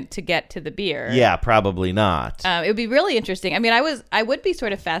equipment to get to the beer. Yeah, probably not. It would be really interesting. I mean, I would be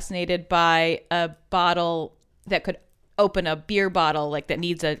sort of fascinated by a bottle that could open a beer bottle, like that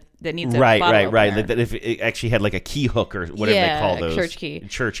needs a right. opener. Like that if it actually had like a key hook or whatever they call those,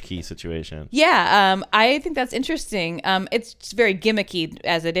 church key situation. Yeah, I think that's interesting. It's very gimmicky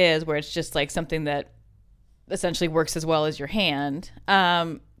as it is, where it's just like something that essentially works as well as your hand.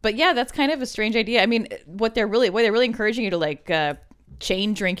 But yeah, that's kind of a strange idea. I mean, what they're really encouraging you to like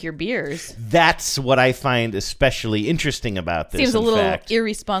chain drink your beers. That's what I find especially interesting about this. Seems a little fact.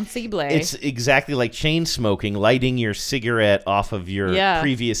 irresponsible. It's exactly like chain smoking, lighting your cigarette off of your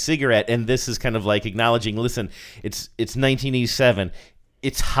previous cigarette, and this is kind of like acknowledging, listen, it's 1987.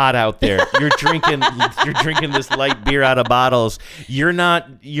 It's hot out there. You're drinking this light beer out of bottles. You're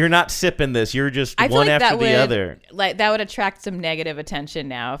not sipping this. You're just one after the other. Like that would attract some negative attention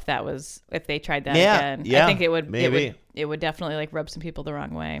now if they tried that again. Yeah, I think it would maybe. It would definitely like rub some people the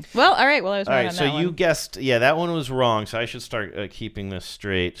wrong way. Well, all right. Well, I was wrong on that so one. you guessed, that one was wrong. So I should start keeping this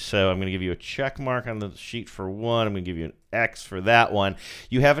straight. So I'm going to give you a check mark on the sheet for one. I'm going to give you an X for that one.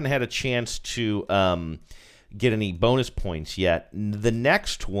 You haven't had a chance to get any bonus points yet. The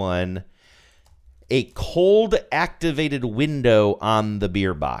next one, a cold activated window on the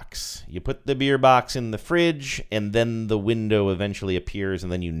beer box. You put the beer box in the fridge, and then the window eventually appears,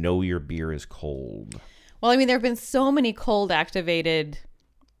 and then you know your beer is cold. Well, I mean, there have been so many cold activated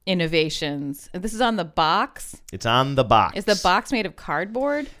innovations. This is on the box. It's on the box. Is the box made of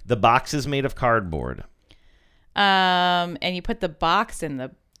cardboard? The box is made of cardboard. And you put the box in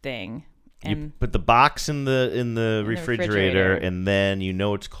the thing. You put the box in the refrigerator, and then you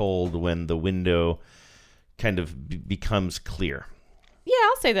know it's cold when the window kind of becomes clear. Yeah,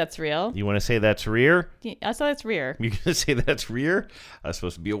 I'll say that's real. You want to say that's rear? Yeah, I'll say that's rear. You're going to say that's rear? I was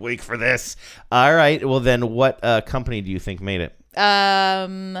supposed to be awake for this. All right. Well, then what company do you think made it?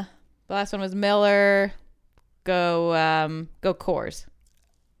 The last one was Miller. Go Coors.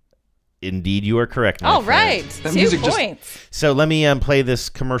 Indeed, you are correct. All right. 2 points. So let me play this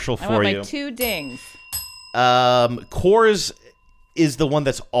commercial for you. I want my 2 dings. Coors is the one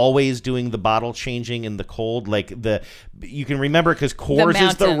that's always doing the bottle changing in the cold. Like you can remember because Coors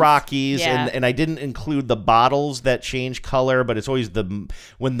is the Rockies, and I didn't include the bottles that change color, but it's always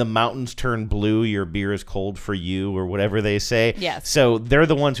when the mountains turn blue, your beer is cold for you, or whatever they say. Yes. So they're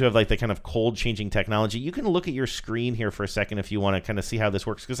the ones who have like the kind of cold changing technology. You can look at your screen here for a second if you want to kind of see how this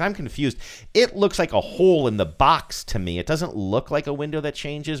works, because I'm confused. It looks like a hole in the box to me. It doesn't look like a window that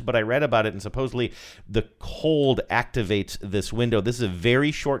changes, but I read about it, and supposedly the cold activates this window. This is a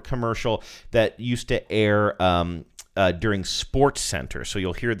very short commercial that used to air during Sports Center. So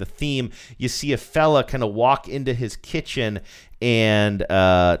you'll hear the theme. You see a fella kind of walk into his kitchen and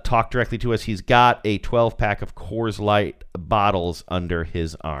talk directly to us. He's got a 12-pack of Coors Light bottles under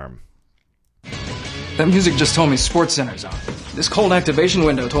his arm. That music just told me Sports Center's on. This cold activation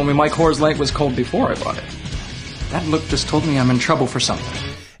window told me my Coors Light was cold before I bought it. That look just told me I'm in trouble for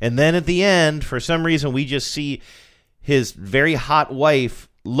something. And then at the end, for some reason, we just see his very hot wife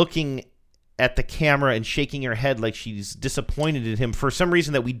looking at the camera and shaking her head like she's disappointed in him for some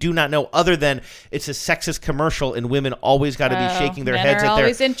reason that we do not know, other than it's a sexist commercial and women always got to be shaking their heads at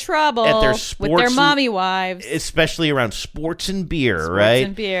always in trouble at their sports with their mommy wives, especially around sports and beer, right?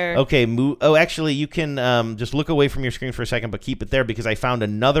 And beer. Okay. Actually, you can just look away from your screen for a second, but keep it there because I found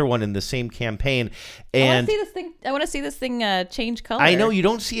another one in the same campaign. And I want to see this thing change color. I know you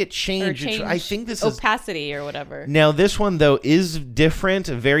don't see it change. I think this is opacity or whatever. Now, this one though is different,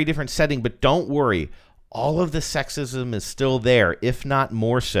 a very different setting, but don't worry. All of the sexism is still there, if not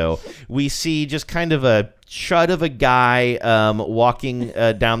more so. We see just kind of a chud of a guy walking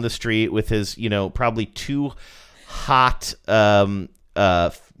down the street with his, probably too hot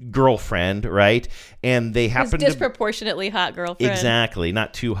girlfriend, right? And they happen to disproportionately hot girlfriend. Exactly,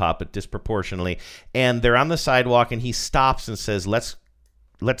 not too hot, but disproportionately. And they're on the sidewalk, and he stops and says, "Let's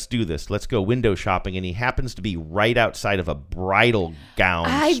let's do this. Let's go window shopping. And he happens to be right outside of a bridal gown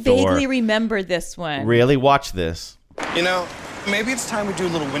I store. vaguely remember this one. Really? Watch this. You know, maybe it's time we do a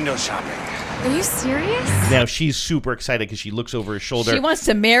little window shopping. Are you serious? Now, she's super excited because she looks over her shoulder. She wants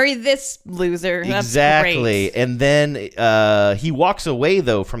to marry this loser. That's Exactly. great. And then he walks away,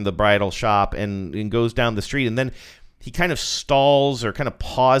 though, from the bridal shop and goes down the street. And then he kind of stalls or kind of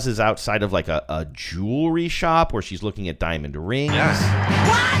pauses outside of like a jewelry shop where she's looking at diamond rings. Yes.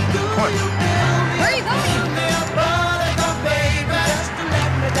 Where are you going?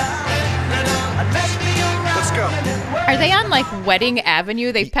 Let's go. Are they on like Wedding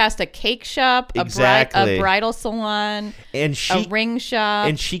Avenue? They've passed a cake shop, Exactly. a bridal salon, And a ring shop.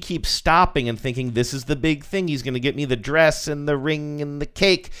 And she keeps stopping and thinking, this is the big thing. He's going to get me the dress and the ring and the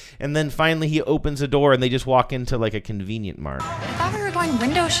cake. And then finally he opens a door and they just walk into like a convenient mart. I thought we were going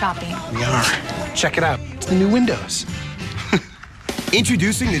window shopping. We are. Check it out. It's the new windows.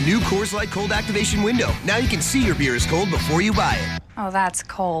 Introducing the new Coors Light Cold Activation Window. Now you can see your beer is cold before you buy it. Oh, that's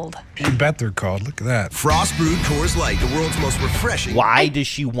cold. You bet they're cold. Look at that. Frost brewed Coors Light, the world's most refreshing. Why does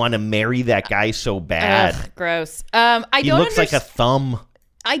she want to marry that guy so bad? Ugh, gross. He looks like a thumb.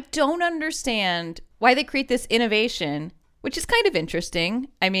 I don't understand why they create this innovation, which is kind of interesting.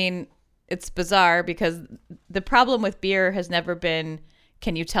 I mean, it's bizarre because the problem with beer has never been,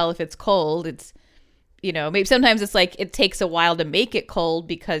 can you tell if it's cold? It's, you know, maybe sometimes it's like it takes a while to make it cold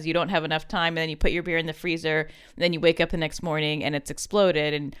because you don't have enough time, and then you put your beer in the freezer, and then you wake up the next morning and it's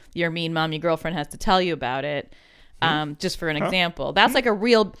exploded, and your mean mommy girlfriend has to tell you about it. Just for an example. That's like a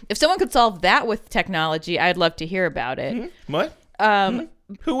real, if someone could solve that with technology, I'd love to hear about it. What?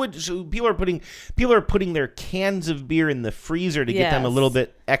 Who would? So people are putting their cans of beer in the freezer to get them a little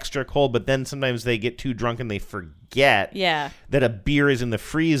bit extra cold, but then sometimes they get too drunk and they forget that a beer is in the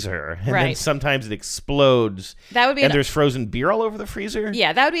freezer, and then sometimes it explodes. That would be and there's frozen beer all over the freezer.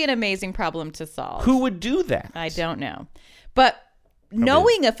 Yeah, that would be an amazing problem to solve. Who would do that? I don't know, but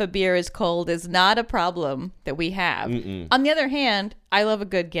knowing if a beer is cold is not a problem that we have. On the other hand, I love a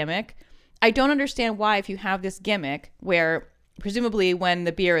good gimmick. I don't understand why, if you have this gimmick where presumably when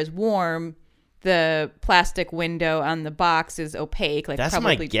the beer is warm, the plastic window on the box is opaque. Like that's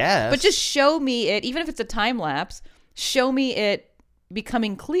probably, my guess. But just show me it, even if it's a time lapse, show me it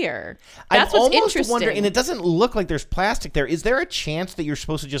becoming clear. That's what's interesting. Wondering, and it doesn't look like there's plastic there. Is there a chance that you're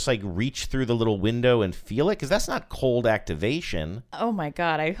supposed to just like reach through the little window and feel it? Because that's not cold activation. Oh my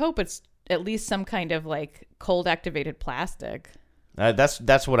God. I hope it's at least some kind of like cold activated plastic.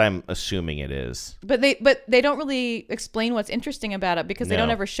 That's what I'm assuming it is. But they don't really explain what's interesting about it because they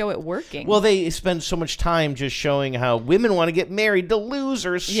don't ever show it working. Well, they spend so much time just showing how women want to get married to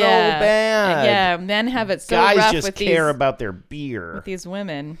losers so bad. Yeah, men have it so Guys rough just with care about their beer. with these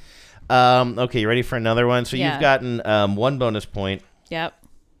women. Okay, you ready for another one? So Yeah. you've gotten 1 bonus point. Yep.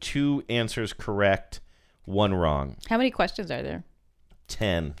 2 answers correct, 1 wrong. How many questions are there?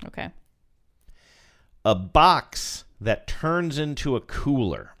 10. Okay. A box that turns into a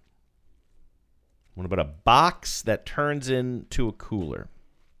cooler. What about a box that turns into a cooler?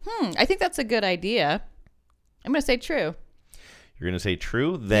 I think that's a good idea. I'm going to say true. You're going to say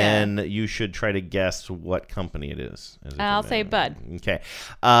true? Then you should try to guess what company it is. I'll say Bud. Okay.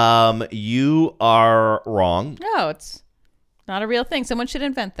 You are wrong. No, it's not a real thing. Someone should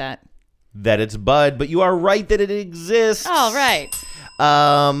invent that. That it's Bud, but you are right that it exists. All right.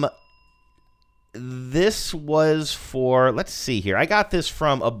 This was for, let's see here. I got this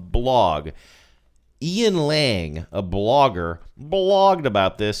from a blog. Ian Lang, a blogger, blogged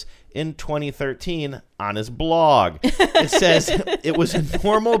about this in 2013 on his blog. It says it was a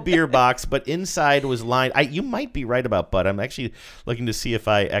normal beer box, but inside was lined. You might be right about Bud. I'm actually looking to see if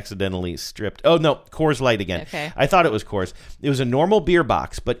I accidentally stripped. Oh, no, Coors Light again. Okay. I thought it was Coors. It was a normal beer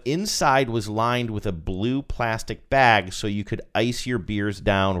box, but inside was lined with a blue plastic bag so you could ice your beers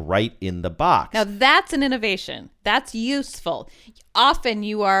down right in the box. Now, that's an innovation. That's useful. Often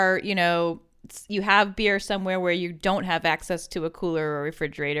you are, you have beer somewhere where you don't have access to a cooler or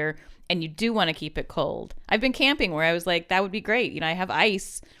refrigerator, and you do want to keep it cold. I've been camping where I was like, that would be great. I have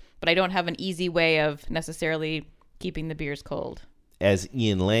ice, but I don't have an easy way of necessarily keeping the beers cold. As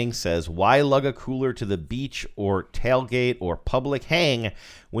Ian Lang says, why lug a cooler to the beach or tailgate or public hang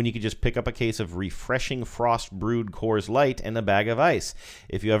when you could just pick up a case of refreshing frost-brewed Coors Light and a bag of ice?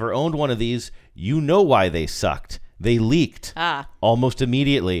 If you ever owned one of these, you know why they sucked. They leaked almost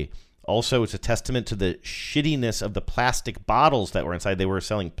immediately. Also, it's a testament to the shittiness of the plastic bottles that were inside. They were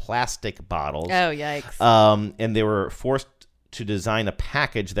selling plastic bottles. Oh, yikes. And they were forced to design a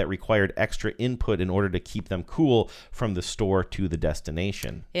package that required extra input in order to keep them cool from the store to the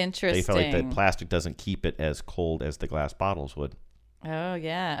destination. Interesting. They felt like the plastic doesn't keep it as cold as the glass bottles would. Oh,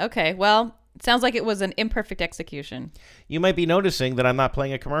 yeah. Okay. Well, it sounds like it was an imperfect execution. You might be noticing that I'm not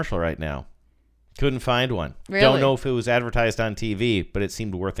playing a commercial right now. Couldn't find one. Really? Don't know if it was advertised on TV, but it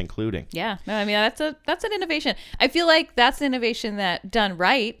seemed worth including. Yeah. No, I mean, that's an innovation. I feel like that's an innovation that done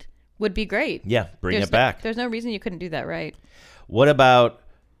right would be great. Yeah, bring it back. There's no reason you couldn't do that right. What about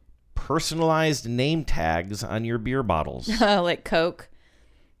personalized name tags on your beer bottles? Like Coke.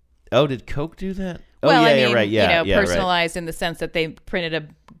 Oh, did Coke do that? Well, oh, yeah, I mean, you're right. Yeah, personalized in the sense that they printed a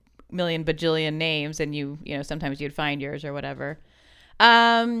million bajillion names, and you know, sometimes you'd find yours or whatever.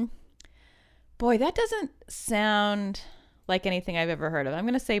 Boy, that doesn't sound like anything I've ever heard of. I'm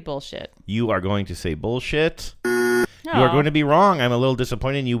going to say bullshit. You are going to say bullshit. You are going to be wrong. I'm a little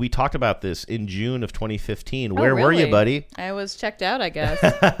disappointed in you. We talked about this in June of 2015. Where were you, buddy? I was checked out, I guess.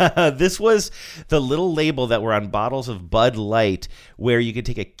 This was the little label that were on bottles of Bud Light where you could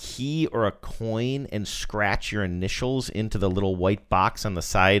take a key or a coin and scratch your initials into the little white box on the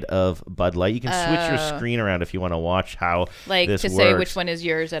side of Bud Light. You can switch your screen around if you want to watch how like this works. Like to say which one is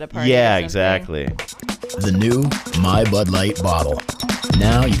yours at a party. Yeah, exactly. The new My Bud Light bottle.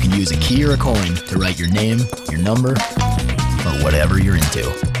 Now you can use a key or a coin to write your name, your number, or whatever you're into.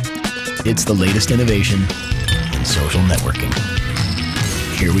 It's the latest innovation in social networking.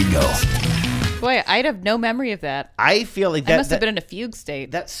 Here we go. Boy, I'd have no memory of that. I feel like that I must have been in a fugue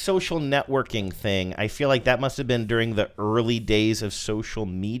state. That social networking thing, I feel like that must have been during the early days of social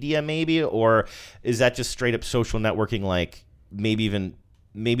media, maybe? Or is that just straight up social networking, like maybe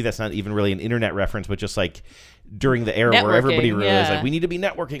that's not even really an internet reference, but just like during the era where everybody realized like we need to be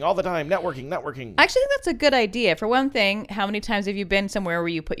networking all the time, networking. I actually think that's a good idea. For one thing, how many times have you been somewhere where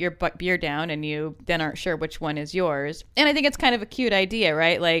you put your beer down and you then aren't sure which one is yours? And I think it's kind of a cute idea,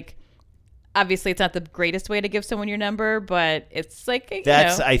 right? Like, obviously, it's not the greatest way to give someone your number, but it's like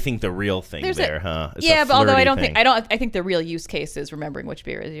I think the real thing huh? It's yeah, but although thing. I think the real use case is remembering which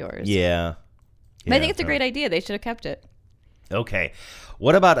beer is yours. Yeah. But I think it's a great idea. They should have kept it. Okay.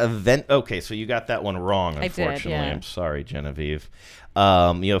 What about event? Okay, so you got that one wrong, unfortunately. I did, yeah. I'm sorry, Genevieve.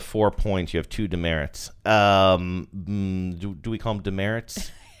 You have 4 points. You have 2 demerits. Do we call them demerits?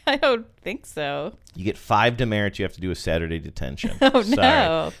 I don't think so. You get 5 demerits. You have to do a Saturday detention. Oh, sorry.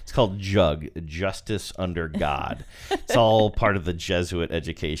 no. It's called JUG, Justice Under God. It's all part of the Jesuit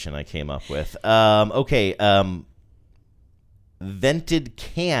education I came up with. Vented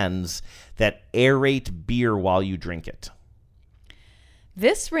cans that aerate beer while you drink it.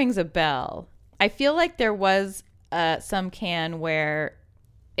 This rings a bell. I feel like there was some can where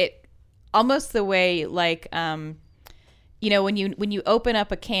it almost the way like when you open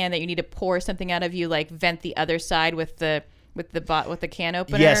up a can that you need to pour something out of, you like vent the other side with the can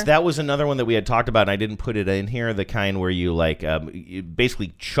opener. Yes, that was another one that we had talked about, and I didn't put it in here. The kind where you like you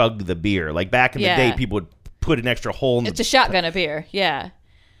basically chug the beer. Like back in the day, people would put an extra hole in it's a shotgun of beer. Yeah.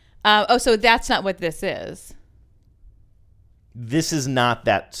 So that's not what this is. This is not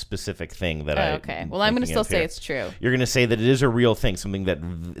that specific thing that okay. Well, I'm going to still say it's true. You're going to say that it is a real thing, something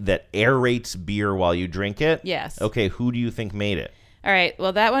that aerates beer while you drink it? Yes. Okay, who do you think made it? All right.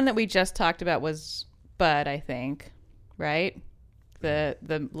 Well, that one that we just talked about was Bud, I think. Right? The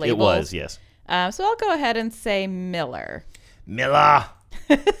label. It was, yes. So I'll go ahead and say Miller. Miller!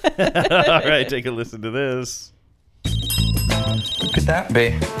 All right, take a listen to this. Who could that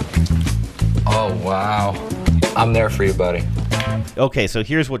be? Oh, wow. I'm there for you, buddy. Okay, so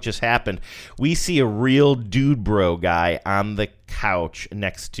here's what just happened. We see a real dude bro guy on the couch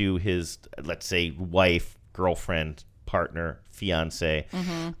next to his, let's say, wife, girlfriend, partner, fiance,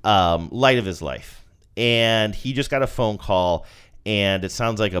 light of his life. And he just got a phone call, and it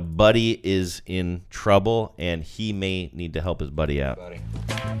sounds like a buddy is in trouble, and he may need to help his buddy out.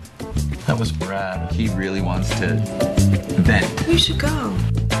 That was Brad. He really wants to vent. You should go.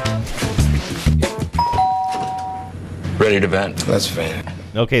 Ready to vent. Let's vent.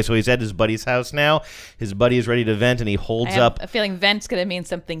 Okay, so he's at his buddy's house now. His buddy is ready to vent, and he holds up. I have a feeling vent's going to mean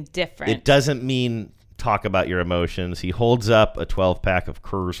something different. It doesn't mean talk about your emotions. He holds up a 12-pack of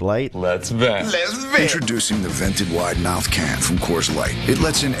Coors Light. Let's vent. Let's vent. Introducing the vented wide mouth can from Coors Light. It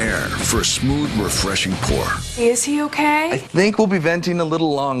lets in air for a smooth, refreshing pour. Is he okay? I think we'll be venting a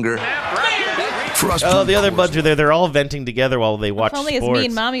little longer. For us, the other buds are there. They're all venting together while they watch sports. If only his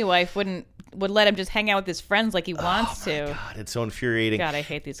mean mommy wife would let him just hang out with his friends like he wants to. God, it's so infuriating. God, I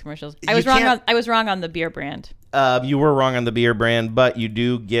hate these commercials. I was wrong on the beer brand. You were wrong on the beer brand, but you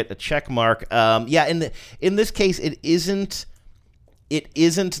do get a check mark. In this case, it isn't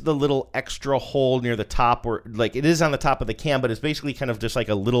the little extra hole near the top, or like it is on the top of the can, but it's basically kind of just like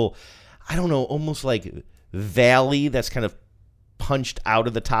a little, I don't know, almost like valley that's kind of punched out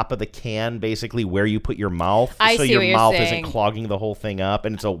of the top of the can, basically where you put your mouth, I so see your what you're mouth saying. isn't clogging the whole thing up,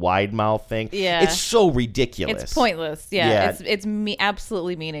 and it's a wide mouth thing. Yeah. It's so ridiculous. It's pointless. Yeah. It's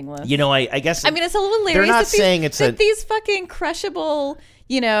absolutely meaningless. You know, I guess. I mean, it's a little hilarious. They're not that these, saying it's that these fucking crushable,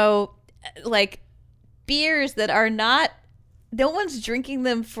 like beers that are not. No one's drinking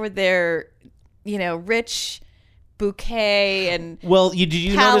them for their, rich bouquet and Well, did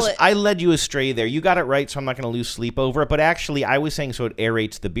you palate. notice I led you astray there? You got it right, so I'm not going to lose sleep over it. But actually, I was saying so it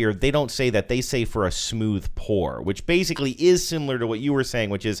aerates the beer. They don't say that. They say for a smooth pour, which basically is similar to what you were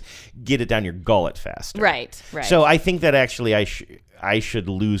saying, which is get it down your gullet faster. Right. So I think that actually I should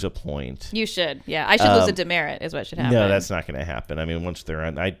lose a point. You should. Yeah, I should lose a demerit is what should happen. No, that's not going to happen. I mean, once they're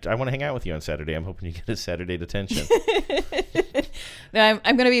on, I want to hang out with you on Saturday. I'm hoping you get a Saturday detention. No,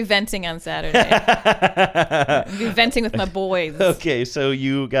 I'm going to be venting on Saturday. I'm going to be venting with my boys. Okay, so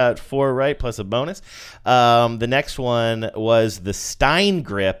you got 4 right plus a bonus. The next one was the Stein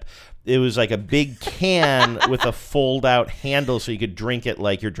Grip. It was like a big can with a fold-out handle so you could drink it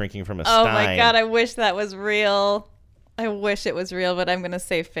like you're drinking from a Stein. Oh, my God. I wish that was real. I wish it was real, but I'm going to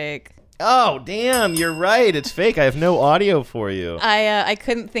say fake. Oh, damn. You're right. It's fake. I have no audio for you. I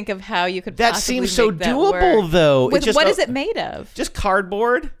couldn't think of how you could That possibly seems so make that doable, work. though. With, what is it made of? Just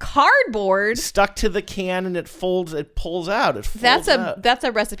cardboard. Cardboard? Stuck to the can, and it pulls out. It folds out. That's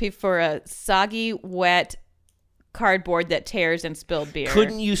a recipe for a soggy, wet cardboard that tears and spilled beer.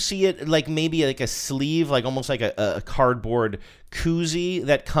 Couldn't you see it like maybe like a sleeve, like almost like a cardboard koozie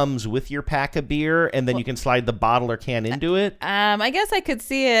that comes with your pack of beer, and then you can slide the bottle or can into it? I guess I could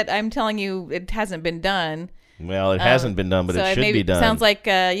see it. I'm telling you, it hasn't been done. Well, it hasn't been done, but so it should be done. Sounds like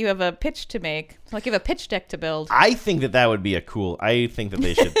you have a pitch to make. Like you have a pitch deck to build. I think that would be I think that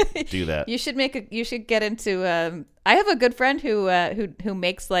they should do that. You should get into. I have a good friend who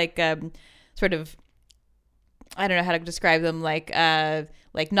makes like sort of. I don't know how to describe them, like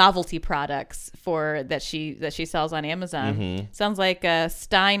novelty products that she sells on Amazon. Mm-hmm. Sounds like a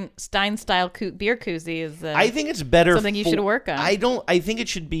Stein style beer koozie is. I think it's better. Something you should work on. I think it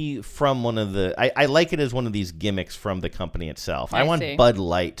should be from one of the. I like it as one of these gimmicks from the company itself. I want see. Bud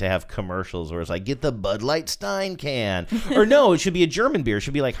Light to have commercials where it's like, get the Bud Light Stein can, or no, it should be a German beer. It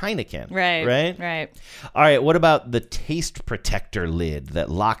should be like Heineken. Right. All right. What about the taste protector lid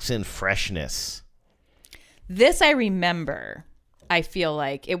that locks in freshness? This I remember. I feel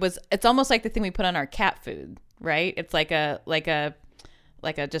like it's almost like the thing we put on our cat food, right? It's like a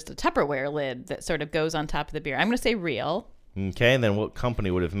just a Tupperware lid that sort of goes on top of the beer. I'm going to say real. Okay, and then what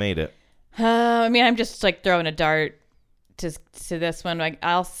company would have made it? I mean, I'm just like throwing a dart to this one. Like,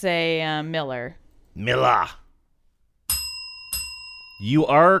 I'll say Miller. Miller. You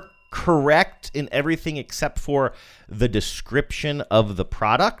are correct in everything except for the description of the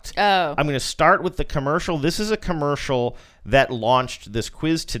product. Oh. I'm going to start with the commercial. This is a commercial that launched this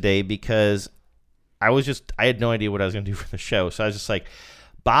quiz today because I had no idea what I was going to do for the show. So I was just like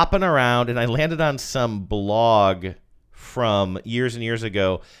bopping around, and I landed on some blog from years and years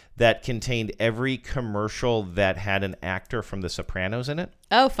ago that contained every commercial that had an actor from The Sopranos in it.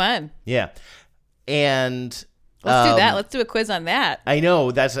 Oh, fun. Yeah. And let's do that. Let's do a quiz on that. I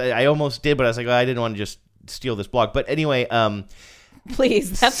know. I almost did, but I was like, I didn't want to just steal this blog. But anyway.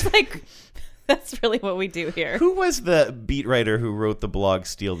 Please. That's really what we do here. Who was the beat writer who wrote the blog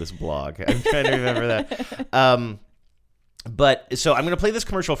Steal This Blog? I'm trying to remember that. But so I'm going to play this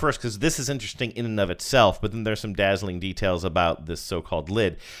commercial first because this is interesting in and of itself, but then there's some dazzling details about this so-called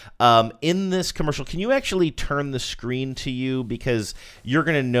lid. In this commercial, can you actually turn the screen to you? Because you're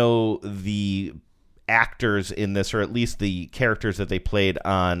going to know the actors in this, or at least the characters that they played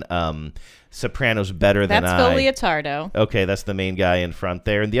on Sopranos better than I. That's Phil Leotardo. Okay, that's the main guy in front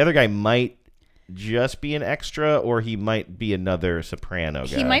there. And the other guy might just be an extra, or he might be another Soprano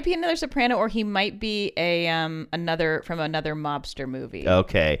guy. He might be another Soprano, or he might be another from another mobster movie.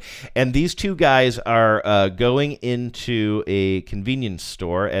 Okay. And these two guys are going into a convenience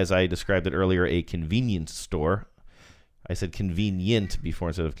store, as I described it earlier, a convenience store. I said convenient before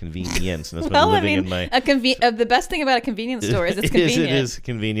instead of convenience, and that's well, been living I mean, in my. The best thing about a convenience store is it's convenient. It is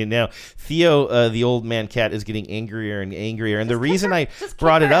convenient. Now, Theo, the old man cat, is getting angrier and angrier, and the reason I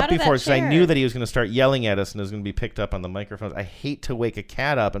brought it up before is because I knew that he was going to start yelling at us and it was going to be picked up on the microphones. I hate to wake a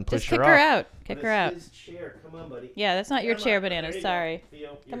cat up and push her off. Kick her out. Kick her out. His chair. Come on, buddy. Yeah, that's not your chair, Bananas. Sorry.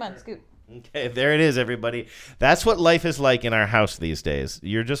 Theo, come on, scoot. Okay, there it is, everybody. That's what life is like in our house these days.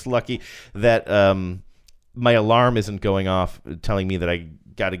 You're just lucky that my alarm isn't going off telling me that I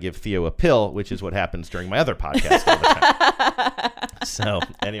got to give Theo a pill, which is what happens during my other podcast all the time. So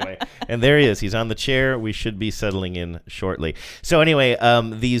anyway, and there he is. He's on the chair. We should be settling in shortly. So anyway,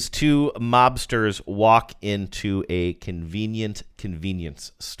 these two mobsters walk into a convenient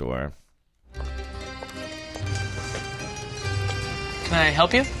convenience store. Can I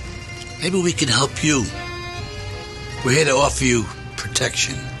help you? Maybe we can help you. We're here to offer you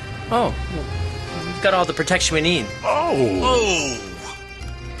protection. Oh, well, we've got all the protection we need. Oh!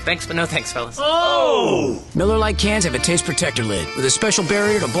 Thanks, but no thanks, fellas. Oh! Miller Lite cans have a taste protector lid with a special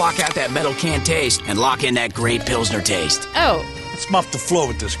barrier to block out that metal can taste and lock in that great Pilsner taste. Oh. Let's mop the floor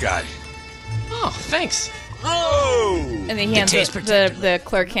with this guy. Oh, thanks. Oh! And then the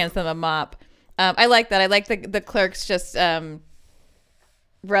clerk hands them a mop. I like that. I like the clerk's just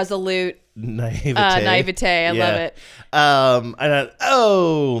resolute naivete. I love it. The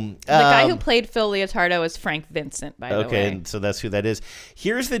guy who played Phil Leotardo is Frank Vincent, by the way. Okay, and so that's who that is.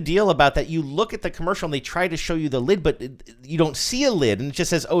 Here's the deal about that. You look at the commercial and they try to show you the lid, but you don't see a lid. And it just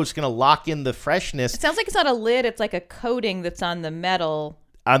says, it's going to lock in the freshness. It sounds like it's not a lid. It's like a coating that's on the metal.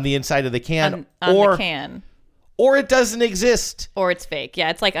 On the inside of the can. On the can. Or it doesn't exist. Or it's fake. Yeah,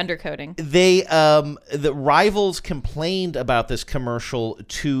 it's like undercoating. The Rivals complained about this commercial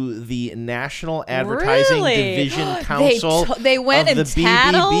to the National Advertising Division Council. They went of and the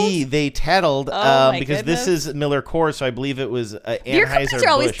tattled? BBB. They tattled because goodness. this is Miller Coors, so I believe it was Anheuser-Busch. Your companies are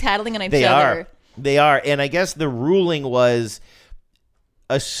always tattling on each other. They are. And I guess the ruling was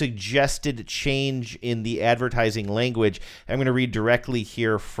a suggested change in the advertising language. I'm going to read directly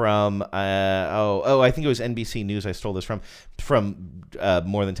here from I think it was NBC News. I stole this from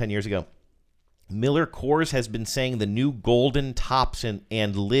more than 10 years ago. Miller Coors has been saying the new golden tops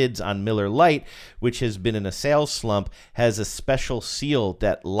and lids on Miller Lite, which has been in a sales slump, has a special seal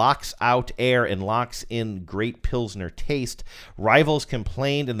that locks out air and locks in great Pilsner taste. Rivals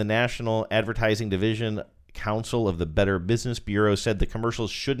complained, and the National Advertising Division Council of the Better Business Bureau said the commercials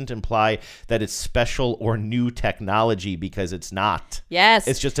shouldn't imply that it's special or new technology, because it's not. Yes.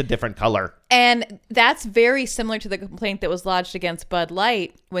 It's just a different color. And that's very similar to the complaint that was lodged against Bud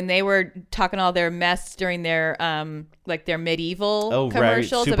Light when they were talking all their mess during their their medieval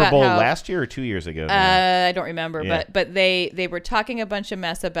commercials. Super about Bowl how, last year or 2 years ago? I don't remember, but they were talking a bunch of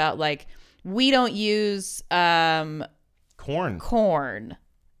mess about we don't use corn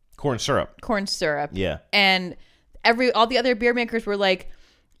syrup. Yeah. And all the other beer makers were like,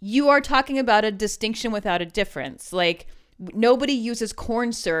 you are talking about a distinction without a difference. Like, nobody uses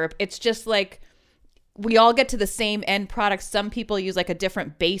corn syrup. It's just like we all get to the same end product. Some people use a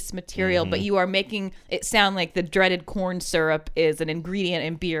different base material, but you are making it sound like the dreaded corn syrup is an ingredient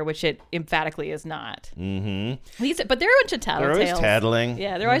in beer, which it emphatically is not. Mm-hmm. But they're a bunch of tattletales. They're always tattling.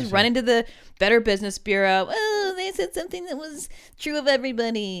 Yeah, they're always running to the Better Business Bureau. Oh, they said something that was true of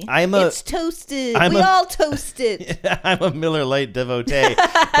everybody. It's toasted. We all toast it. I'm a Miller Lite devotee,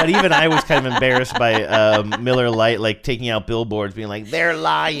 but even I was kind of embarrassed by Miller Lite, taking out billboards, being like, they're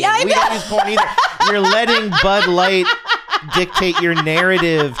lying. Yeah, we don't use corn either. You're letting Bud Light dictate your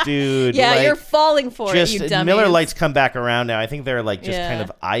narrative, dude. Yeah, you're falling for it, you dummies. Miller Lite's come back around now. I think they're kind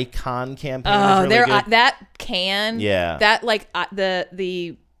of icon campaign. Oh, really good. That can. Yeah. That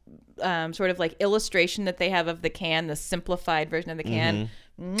the sort of illustration that they have of the can, the simplified version of the can.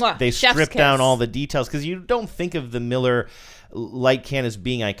 Mwah, they chef's strip kiss. down all the details because you don't think of the Miller Lite can as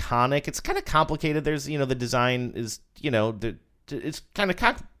being iconic. It's kind of complicated. There's the design is it's kind of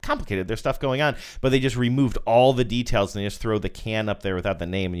complicated. There's stuff going on, but they just removed all the details and they just throw the can up there without the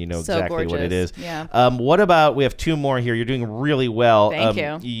name, and you know so exactly gorgeous. what it is. Yeah. What about, we have two more here. You're doing really well. Thank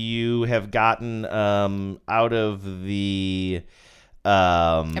you. You have gotten out of the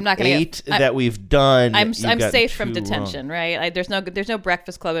I'm not gonna 8 that we've done. I'm safe from detention, right? There's no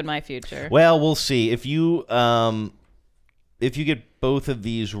Breakfast Club in my future. Well, we'll see. If you get both of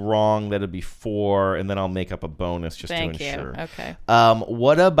these wrong, that'll be 4, and then I'll make up a bonus just Thank to ensure. you. Okay.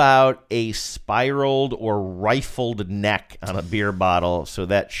 What about a spiraled or rifled neck on a beer bottle so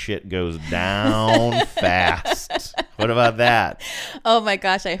that shit goes down fast? What about that? Oh my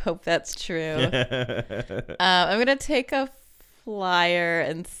gosh, I hope that's true. I'm gonna take a flyer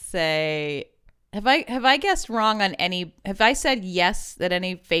and say, have I guessed wrong on any? Have I said yes that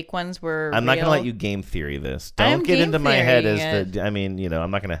any fake ones were? I'm not real? gonna let you game theory this. Don't get into my head as the. I mean,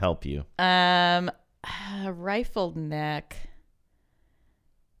 I'm not gonna help you. Rifled neck.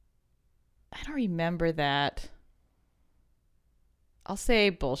 I don't remember that. I'll say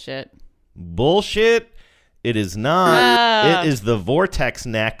bullshit. Bullshit. It is not. It is the Vortex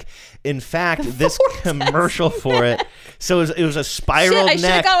neck. In fact, this commercial for it So it was a spiraled I neck.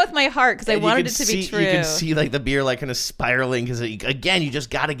 should have gone with my heart because I And wanted it to be true. You can see like the beer like kind of spiraling because again, you just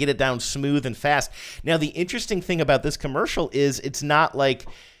got to get it down smooth and fast. Now, the interesting thing about this commercial is it's not about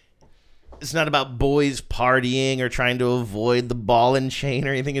boys partying or trying to avoid the ball and chain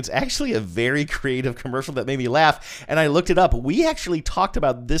or anything. It's actually a very creative commercial that made me laugh. And I looked it up. We actually talked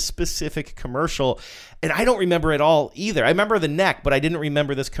about this specific commercial, and I don't remember it all either. I remember the neck, but I didn't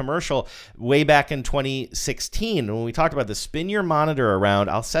remember this commercial way back in 2016 when we talked about the spin your monitor around.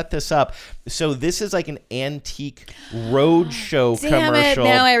 I'll set this up. So this is like an antique roadshow commercial.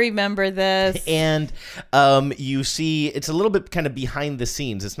 Now I remember this. And you see it's a little bit kind of behind the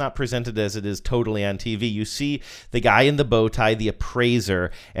scenes. It's not presented as it is totally on TV. You see the guy in the bow tie, the appraiser,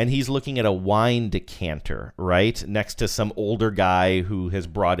 and he's looking at a wine decanter, right? Next to some older guy who has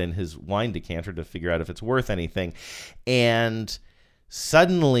brought in his wine decanter to figure out if it's worth anything. And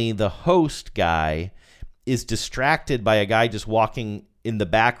suddenly the host guy is distracted by a guy just walking in the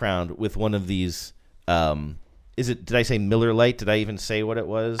background with one of these did I say Miller Lite? Did I even say what it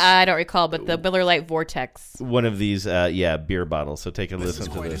was? I don't recall, but the Miller Lite Vortex. One of these, beer bottles. So take a listen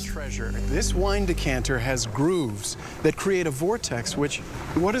to this. This is quite a treasure. This wine decanter has grooves that create a vortex,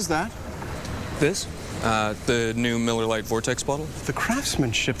 what is that? This? The new Miller Lite Vortex bottle? The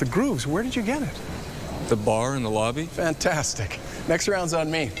craftsmanship, the grooves, where did you get it? The bar in the lobby? Fantastic. Next round's on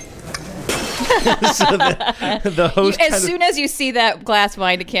me. So the host as soon as you see that glass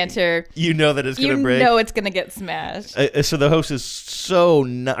wine decanter, you know that it's going to break. You know it's going to get smashed. So the host is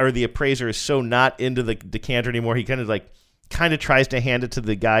or the appraiser is so not into the decanter anymore. He kind of tries to hand it to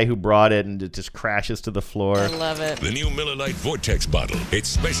the guy who brought it, and it just crashes to the floor. I love it. The new Miller Lite Vortex bottle. Its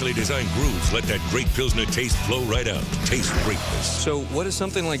specially designed grooves let that great Pilsner taste flow right out. Taste greatness. So what is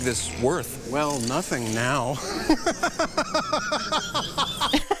something like this worth? Well, nothing now.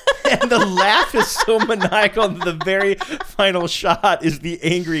 And the laugh is so maniacal. The very final shot is the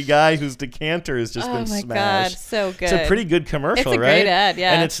angry guy whose decanter has just been smashed. Oh my God, so good. It's a pretty good commercial, it's a right? Great ad,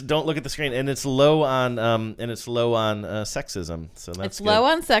 yeah. And it's don't look at the screen, and it's low on sexism. So that's good. Low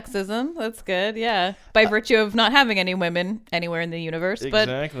on sexism. That's good, yeah. By virtue of not having any women anywhere in the universe,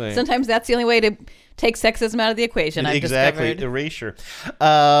 exactly. But sometimes that's the only way to take sexism out of the equation. I've discovered. Erasure.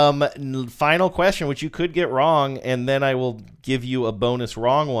 Final question, which you could get wrong, and then I will give you a bonus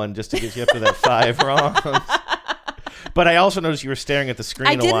wrong one just to get you up to that 5 wrongs. But I also noticed you were staring at the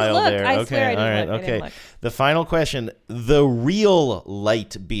screen a while there. I swear I didn't look. Okay. The final question: the real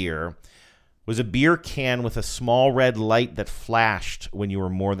light beer was a beer can with a small red light that flashed when you were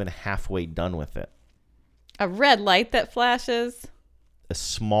more than halfway done with it. A red light that flashes. A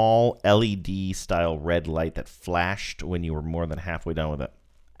small LED style red light that flashed when you were more than halfway done with it.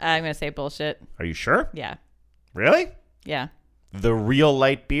 I'm going to say bullshit. Are you sure? Yeah. Really? Yeah. The real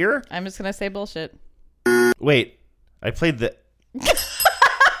light beer? I'm just going to say bullshit. Wait, I played the...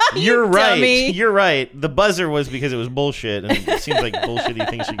 You're right. Dummy. You're right. The buzzer was because it was bullshit, and it seems like bullshitty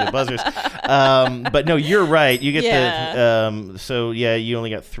things should get buzzers. But no, you're right. You get the so yeah, you only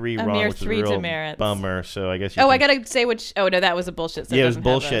got 3 wrong, which is a real demerits. bummer. So I guess you I gotta say which. Oh no, that was a bullshit. So yeah, it was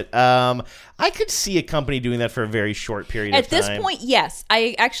bullshit. I could see a company doing that for a very short period of time. At this point, yes,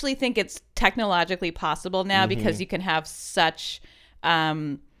 I actually think it's technologically possible now because you can have such, you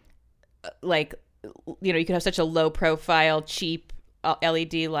can have such a low profile, cheap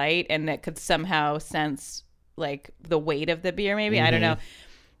LED light, and that could somehow sense like the weight of the beer. Maybe I don't know.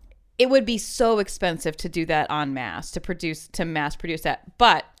 It would be so expensive to do that en masse, to mass produce that.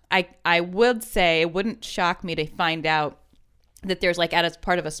 But I would say it wouldn't shock me to find out that there's like as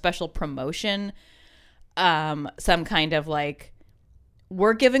part of a special promotion, some kind of like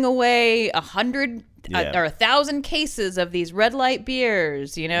we're giving away 100 or 1,000 cases of these red light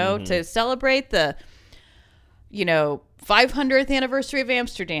beers, to celebrate the 500th anniversary of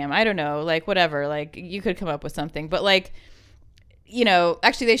Amsterdam. I don't know, like whatever. Like you could come up with something, but like,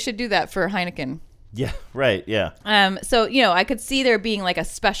 actually they should do that for Heineken. Yeah, right. Yeah. So, I could see there being like a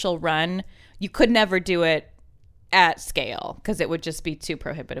special run. You could never do it at scale because it would just be too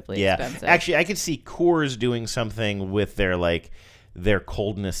prohibitively expensive. Actually, I could see Coors doing something with their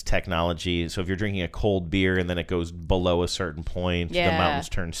coldness technology. So if you're drinking a cold beer and then it goes below a certain point, the mountains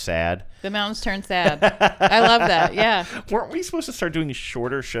turn sad. The mountains turn sad. I love that. Yeah. Weren't we supposed to start doing these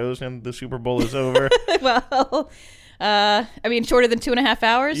shorter shows when the Super Bowl is over? Well, shorter than 2.5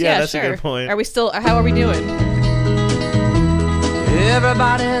 hours? Yeah, that's sure. a good point. How are we doing?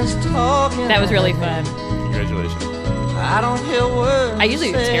 Everybody's talking. That was really fun. Congratulations. I don't hear words. I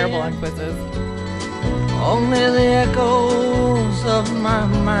usually do terrible on quizzes. Only the echoes of my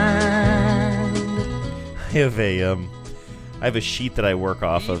mind. I have a sheet that I work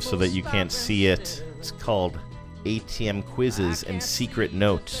off of so that you can't see it. It's called ATM quizzes and secret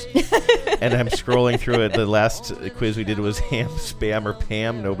notes. And I'm scrolling through it. The last quiz we did was Ham, Spam, or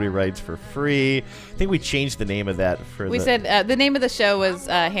Pam. Nobody rides for free. I think we changed the name of that for We said the name of the show was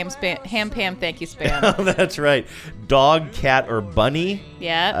Ham, Pam, Thank You, Spam. Oh, that's right. Dog, cat, or bunny.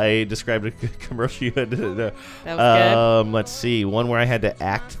 Yeah. I described a commercial you had to that was good. Let's see. One where I had to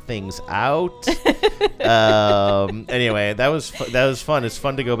act things out. Anyway, that was fun. It's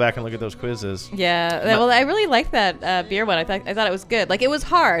fun to go back and look at those quizzes. Yeah. Well, I really liked that beer one. I thought it was good. Like, it was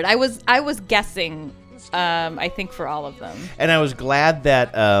hard. I was guessing. I think for all of them. And I was glad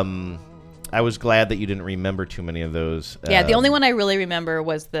that you didn't remember too many of those. Yeah, the only one I really remember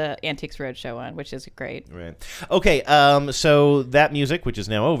was the Antiques Roadshow one, which is great. Right. Okay, so that music, which is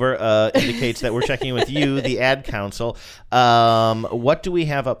now over, indicates that we're checking in with you, the ad council. What do we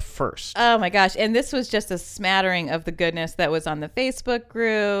have up first? Oh, my gosh. And this was just a smattering of the goodness that was on the Facebook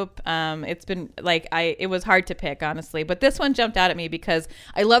group. It's been, it was hard to pick, honestly. But this one jumped out at me because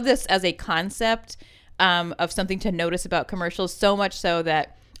I love this as a concept of something to notice about commercials, so much so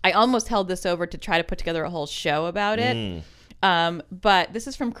that I almost held this over to try to put together a whole show about it. But this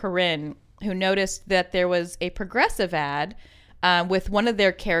is from Corinne, who noticed that there was a Progressive ad with one of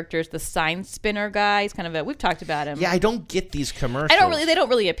their characters, the sign spinner guy. He's kind of we've talked about him. Yeah, I don't get these commercials. They don't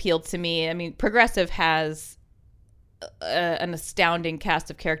really appeal to me. I mean, Progressive has an astounding cast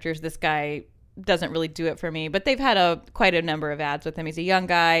of characters. This guy doesn't really do it for me, but they've had quite a number of ads with him. He's a young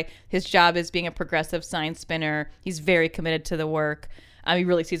guy. His job is being a Progressive sign spinner. He's very committed to the work. He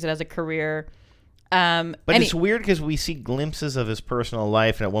really sees it as a career. But it's weird because we see glimpses of his personal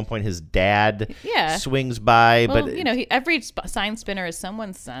life, and at one point his dad swings by. Well, but every sign spinner is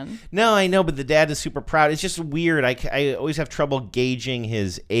someone's son. No, I know, but the dad is super proud. It's just weird. I always have trouble gauging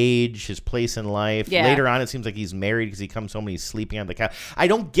his age, his place in life. Yeah. Later on, it seems like he's married because he comes home and he's sleeping on the couch. I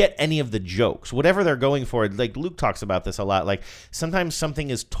don't get any of the jokes, whatever they're going for. Like Luke talks about this a lot. Like sometimes something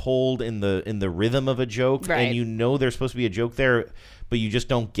is told in the rhythm of a joke, right, and there's supposed to be a joke there, but you just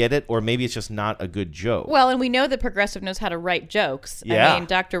don't get it, or maybe it's just not a good joke. Well, and we know that Progressive knows how to write jokes. Yeah. I mean,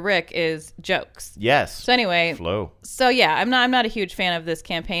 Dr. Rick is jokes. Yes. So anyway, flow. So yeah, I'm not a huge fan of this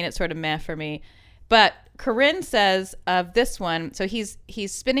campaign. It's sort of meh for me. But Corinne says of this one, so he's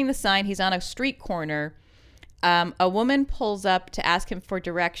spinning the sign. He's on a street corner. A woman pulls up to ask him for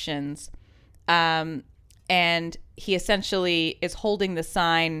directions, and he essentially is holding the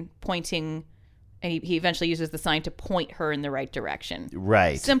sign, pointing. And he eventually uses the sign to point her in the right direction.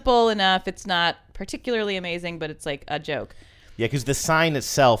 Right. Simple enough. It's not particularly amazing, but it's like a joke. Yeah, because the sign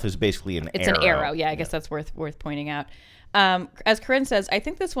itself is basically an arrow. It's an arrow. Yeah, I guess that's worth pointing out. As Corinne says, I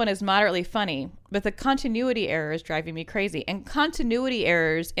think this one is moderately funny, but the continuity error is driving me crazy. And continuity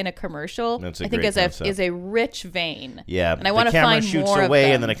errors in a commercial, I think, is a rich vein. Yeah. And I want to find more of them. The camera shoots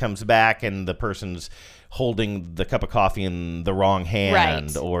away, and then it comes back, and the person's holding the cup of coffee in the wrong hand,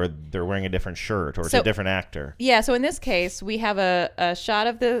 right, or they're wearing a different shirt, or it's a different actor. Yeah, so in this case, we have a shot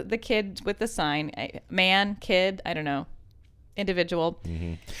of the kid with the sign. Man, kid, I don't know, individual.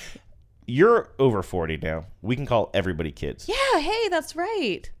 Mm-hmm. You're over 40 now. We can call everybody kids. Yeah, hey, that's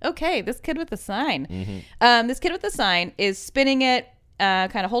right. Okay, this kid with the sign. Mm-hmm. This kid with the sign is spinning it,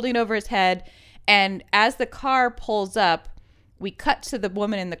 kind of holding it over his head, and as the car pulls up, we cut to the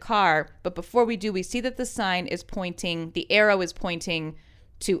woman in the car, but before we do, we see that the sign is pointing, the arrow is pointing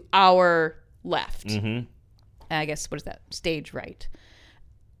to our left. Mm-hmm. I guess, what is that? Stage right.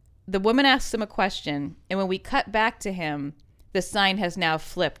 The woman asks him a question, and when we cut back to him, the sign has now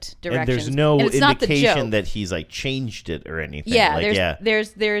flipped directions. And there's no indication that he's like changed it or anything. Yeah,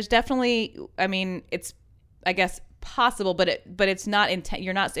 there's definitely, I mean, it's, I guess, possible, but it's not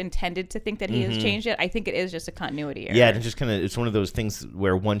you're not intended to think that he has changed it. I think it is just a continuity error. Yeah, and it's one of those things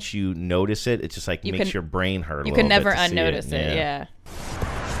where once you notice it, it just like makes your brain hurt. You can never unnotice it. Yeah.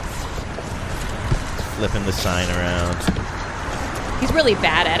 Flipping the sign around. He's really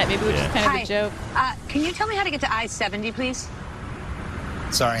bad at it. Maybe which is kind of the joke. Can you tell me how to get to I-70, please?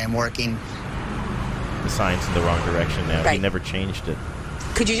 Sorry, I'm working. The sign's in the wrong direction now. Right. He never changed it.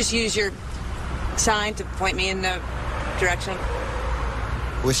 Could you just use your sign to point me in the direction?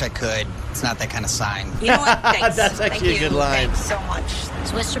 Wish I could. It's not that kind of sign. You know what? Thanks. That's actually a good line. Thanks so much.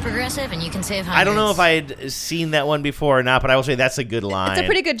 Switch to Progressive and you can save hundreds. I don't know if I had seen that one before or not, but I will say that's a good line. It's a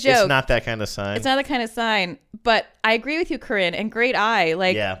pretty good joke. It's not that kind of sign. It's not that kind of sign, but I agree with you, Corinne, and great eye.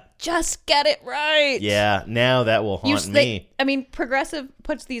 Like, just get it right. Yeah, now that will haunt me. I mean, Progressive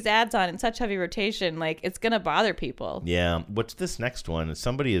puts these ads on in such heavy rotation, like, it's going to bother people. Yeah. What's this next one?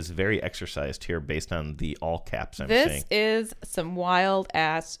 Somebody is very exercised here based on the all caps I'm seeing. This is some wild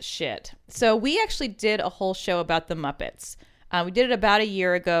ass shit. So we actually did a whole show about the Muppets. We did it about a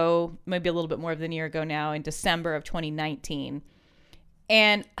year ago, maybe a little bit more than a year ago now, in December of 2019.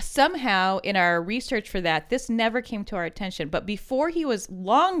 And somehow in our research for that, this never came to our attention. But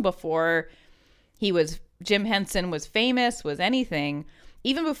long before Jim Henson was famous, was anything,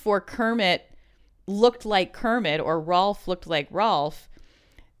 even before Kermit looked like Kermit or Rolf looked like Rolf,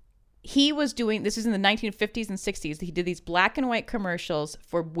 he was doing, this is in the 1950s and 60s, he did these black and white commercials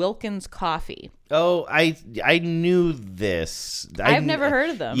for Wilkins Coffee. Oh, I knew this. I've never heard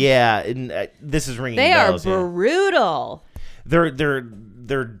of them. Yeah, and this is ringing bells. They are brutal.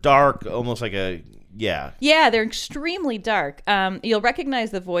 They're dark, almost like a yeah. Yeah, they're extremely dark. You'll recognize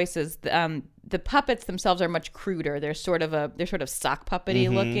the voices. The puppets themselves are much cruder. They're sort of sock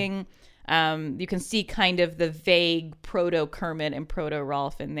puppety looking. You can see kind of the vague proto Kermit and proto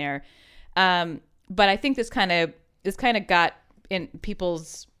Rolf in there. But I think this kind of got in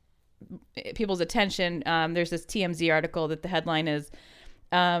people's attention. There's this TMZ article that the headline is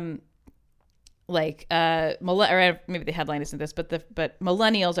or maybe the headline isn't this, but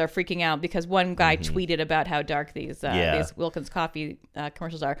millennials are freaking out because one guy tweeted about how dark these Wilkins Coffee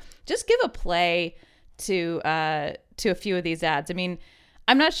commercials are. Just give a play to a few of these ads. I mean,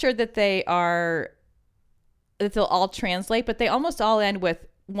 I'm not sure that they'll all translate, but they almost all end with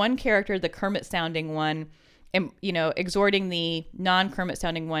one character, the Kermit sounding one, and, exhorting the non-Kermit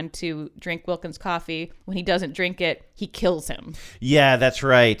sounding one to drink Wilkins coffee. When he doesn't drink it, he kills him. Yeah, that's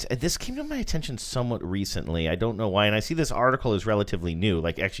right. This came to my attention somewhat recently. I don't know why. And I see this article is relatively new,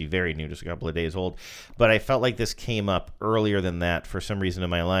 like actually very new, just a couple of days old. But I felt like this came up earlier than that for some reason in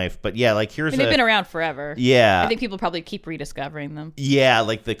my life. But yeah, like they've been around forever. Yeah. I think people probably keep rediscovering them. Yeah,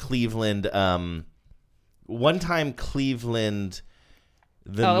 like the Cleveland, one time Cleveland...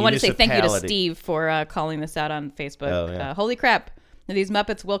 I want to say thank you to Steve for calling this out on Facebook. Oh, yeah. Holy crap. These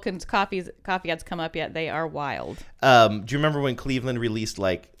Muppets Wilkins coffee ads come up yet. They are wild. Do you remember when Cleveland released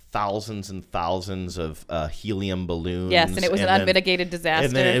like thousands and thousands of helium balloons? Yes, and it was an unmitigated disaster.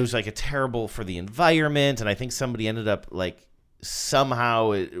 And then it was like a terrible for the environment. And I think somebody ended up like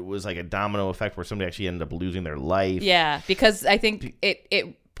somehow it was like a domino effect where somebody actually ended up losing their life. Yeah, because I think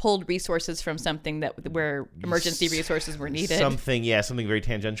it pulled resources from something where emergency resources were needed. Something very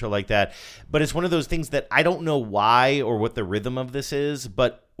tangential like that. But it's one of those things that I don't know why or what the rhythm of this is,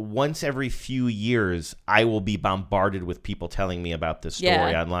 but once every few years, I will be bombarded with people telling me about this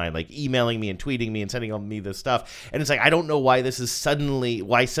story online, like emailing me and tweeting me and sending me this stuff. And it's like, I don't know why suddenly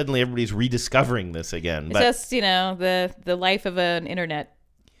everybody's rediscovering this again. It's just, the life of an internet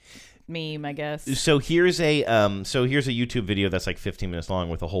meme, I guess. So here's a YouTube video that's like 15 minutes long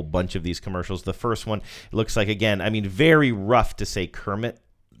with a whole bunch of these commercials. The first one looks like, again, I mean, very rough to say Kermit.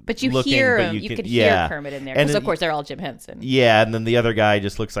 But you hear him. You could hear Kermit in there because, of course, they're all Jim Henson. Yeah, and then the other guy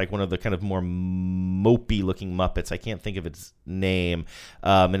just looks like one of the kind of more mopey looking Muppets. I can't think of its name,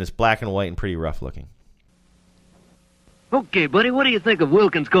 and it's black and white and pretty rough looking. Okay, buddy, what do you think of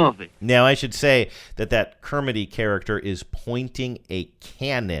Wilkins coffee? Now, I should say that Kermit-y character is pointing a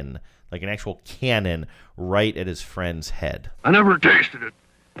cannon, like an actual cannon, right at his friend's head. I never tasted it.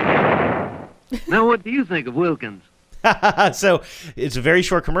 Now, what do you think of Wilkins? So it's a very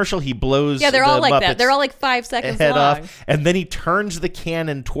short commercial. He blows. Yeah, they're all like Muppets that. They're all like 5 seconds head long. Off, and then he turns the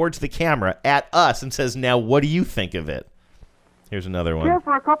cannon towards the camera at us and says, "Now, what do you think of it?" Here's another one. Care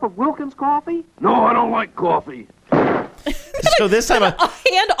for a cup of Wilkins coffee? No, I don't like coffee. So this time a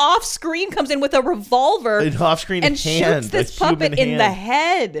hand off screen comes in with a revolver and shoots this puppet in the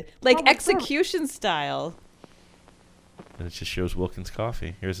head, like execution style. And it just shows Wilkins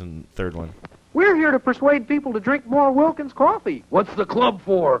coffee. Here's a third one. We're here to persuade people to drink more Wilkins coffee. What's the club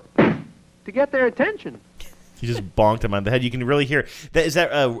for? To get their attention. He just bonked him on the head. You can really hear that. Is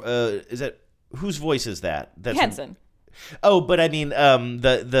that whose voice is that? That's Henson. Oh, but I mean,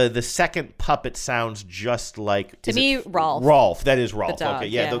 the second puppet sounds just like Rolf. Rolf, that is Rolf. The dog, okay,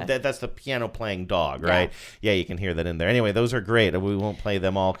 yeah. That's the piano playing dog, right? Yeah, you can hear that in there. Anyway, those are great. We won't play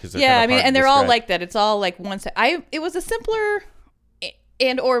them all because and they're all like that. It's all like it was a simpler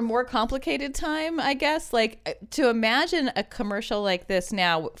and or more complicated time, I guess. Like to imagine a commercial like this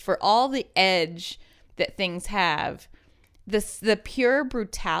now for all the edge that things have, the pure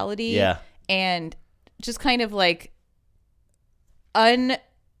brutality and just kind of like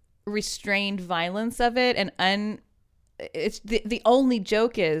unrestrained violence of it, and it's the only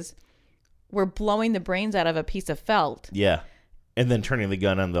joke is we're blowing the brains out of a piece of felt. Yeah. And then turning the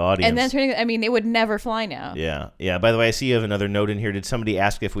gun on the audience. And then it would never fly now. Yeah. By the way, I see you have another note in here. Did somebody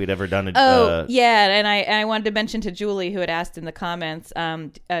ask if we'd ever done a... yeah, and I wanted to mention to Julie, who had asked in the comments,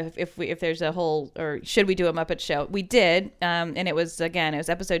 if there's a whole, or should we do a Muppet show? We did, and it was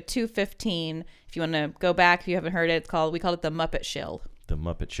episode 215. If you want to go back, if you haven't heard it, we called it the Muppet Shill. The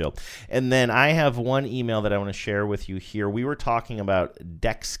Muppet Show. And then I have one email that I want to share with you here. We were talking about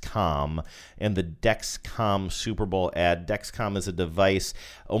Dexcom and the Dexcom Super Bowl ad. Dexcom is a device,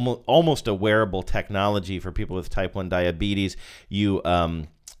 almost a wearable technology for people with type 1 diabetes. You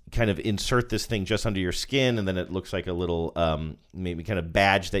kind of insert this thing just under your skin, and then it looks like a little maybe kind of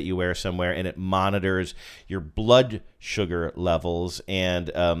badge that you wear somewhere, and it monitors your blood sugar levels. And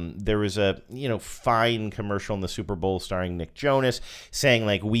there was a fine commercial in the Super Bowl starring Nick Jonas saying,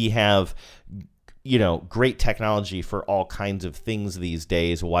 like, we have great technology for all kinds of things these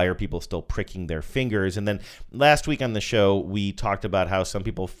days. Why are people still pricking their fingers? And then last week on the show, we talked about how some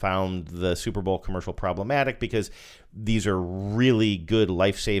people found the Super Bowl commercial problematic because these are really good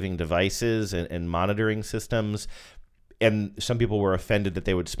life-saving devices and monitoring systems. And some people were offended that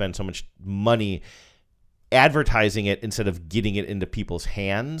they would spend so much money advertising it instead of getting it into people's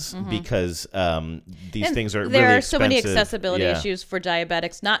hands, because these things are really expensive. There are so many accessibility issues for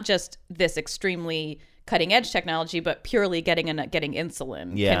diabetics, not just this extremely cutting edge technology, but purely getting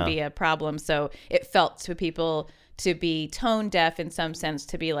insulin can be a problem. So it felt to people to be tone deaf in some sense,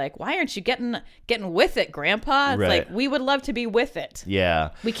 to be like, why aren't you getting with it, Grandpa? It's like, we would love to be with it. Yeah.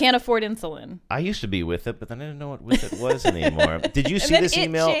 We can't afford insulin. I used to be with it, but then I didn't know what with it was anymore. Did you see this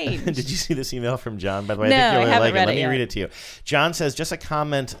email? Did you see this email from John, by the way? No, I think I haven't read it. Let me read it to you. John says, just a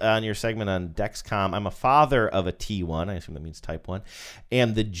comment on your segment on Dexcom. I'm a father of a T1. I assume that means type 1.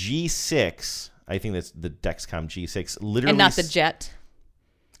 And the G6, I think that's the Dexcom G6, literally... And not the Jet.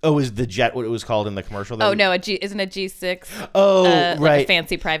 Oh, is the Jet what it was called in the commercial? No, isn't a G6? Oh, right. Like a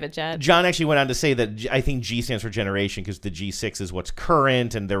fancy private jet. John actually went on to say that I think G stands for generation because the G6 is what's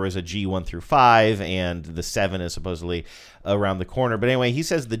current, and there was a G1 through 5, and the 7 is supposedly around the corner. But anyway, he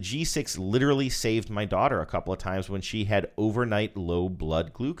says the G6 literally saved my daughter a couple of times when she had overnight low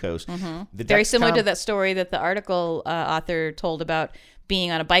blood glucose. Very similar to that story that the article author told about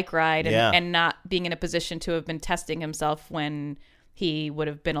being on a bike ride and not being in a position to have been testing himself when he would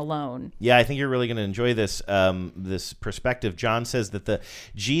have been alone. Yeah, I think you're really going to enjoy this this perspective. John says that the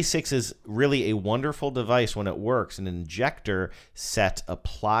G6 is really a wonderful device when it works. An injector set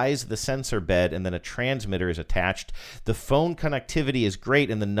applies the sensor bed, and then a transmitter is attached. The phone connectivity is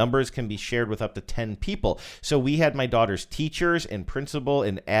great, and the numbers can be shared with up to 10 people. So we had my daughter's teachers and principal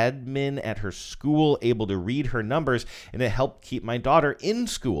and admin at her school able to read her numbers, and it helped keep my daughter in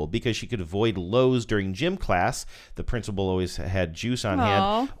school because she could avoid lows during gym class. The principal always had juice on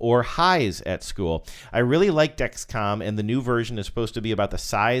hand, or highs at school. I really like Dexcom, and the new version is supposed to be about the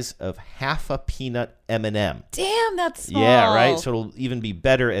size of half a peanut M&M. Damn, that's small. Yeah, right? So it'll even be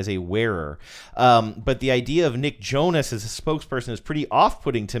better as a wearer. But the idea of Nick Jonas as a spokesperson is pretty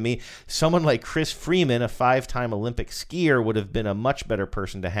off-putting to me. Someone like Chris Freeman, a 5-time Olympic skier, would have been a much better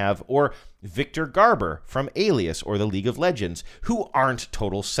person to have, or Victor Garber from Alias or the League of Legends, who aren't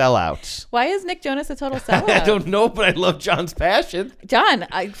total sellouts. Why is Nick Jonas a total sellout? I don't know, but I love John's passion. John,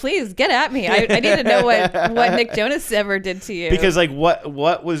 please get at me. I need to know what Nick Jonas ever did to you. Because like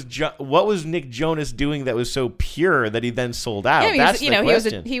what was Nick Jonas doing that was so pure that he then sold out? Yeah, That's the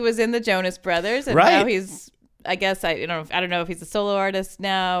question. he was in the Jonas Brothers, and right. now he's, I guess I don't know if he's a solo artist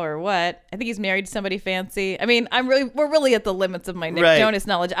now or what. I think he's married to somebody fancy. I mean, we're really at the limits of my Nick Jonas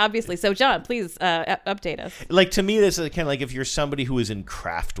knowledge, obviously. So John, please update us. Like, to me, this is kind of like if you're somebody who is in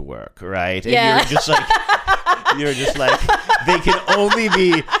craft work, right? And yeah. you're just like they can only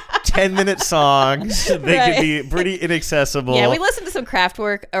be 10-minute songs. They can be pretty inaccessible. Yeah, we listened to some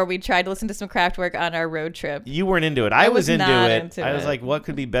Kraftwerk, or we tried to listen to some Kraftwerk on our road trip. You weren't into it. I was into it. I was like, what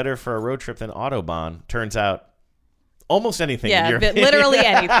could be better for a road trip than Autobahn? Turns out, almost anything. Yeah, but literally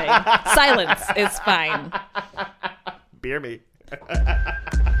anything. Silence is fine. Beer me.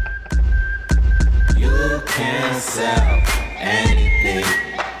 You can sell anything.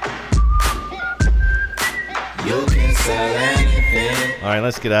 You can sell anything. All right,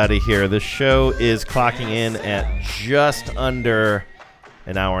 let's get out of here. The show is clocking in at just under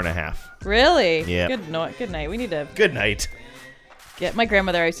an hour and a half. Really? Yeah. Good night. We need to. Good night. My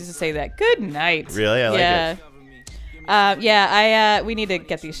grandmother always used to say that. Good night. Really? I like it. We need to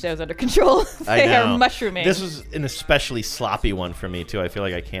get these shows under control. They are mushrooming. This was an especially sloppy one for me, too. I feel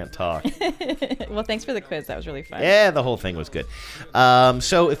like I can't talk. Well, thanks for the quiz. That was really fun. Yeah, the whole thing was good.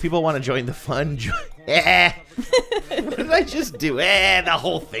 So if people want to join the fun... What did I just do? The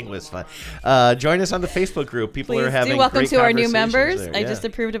whole thing was fun. Join us on the Facebook group. People Please are having welcome great to our new members. there. I just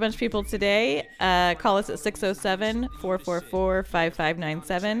approved a bunch of people today. Call us at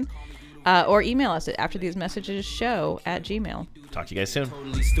 607-444-5597. Or email us at afterthesemessages@gmail.com. Talk to you guys soon.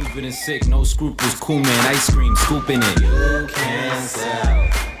 Totally stupid and sick, no scruples, cool man, ice cream, scooping it. You can sell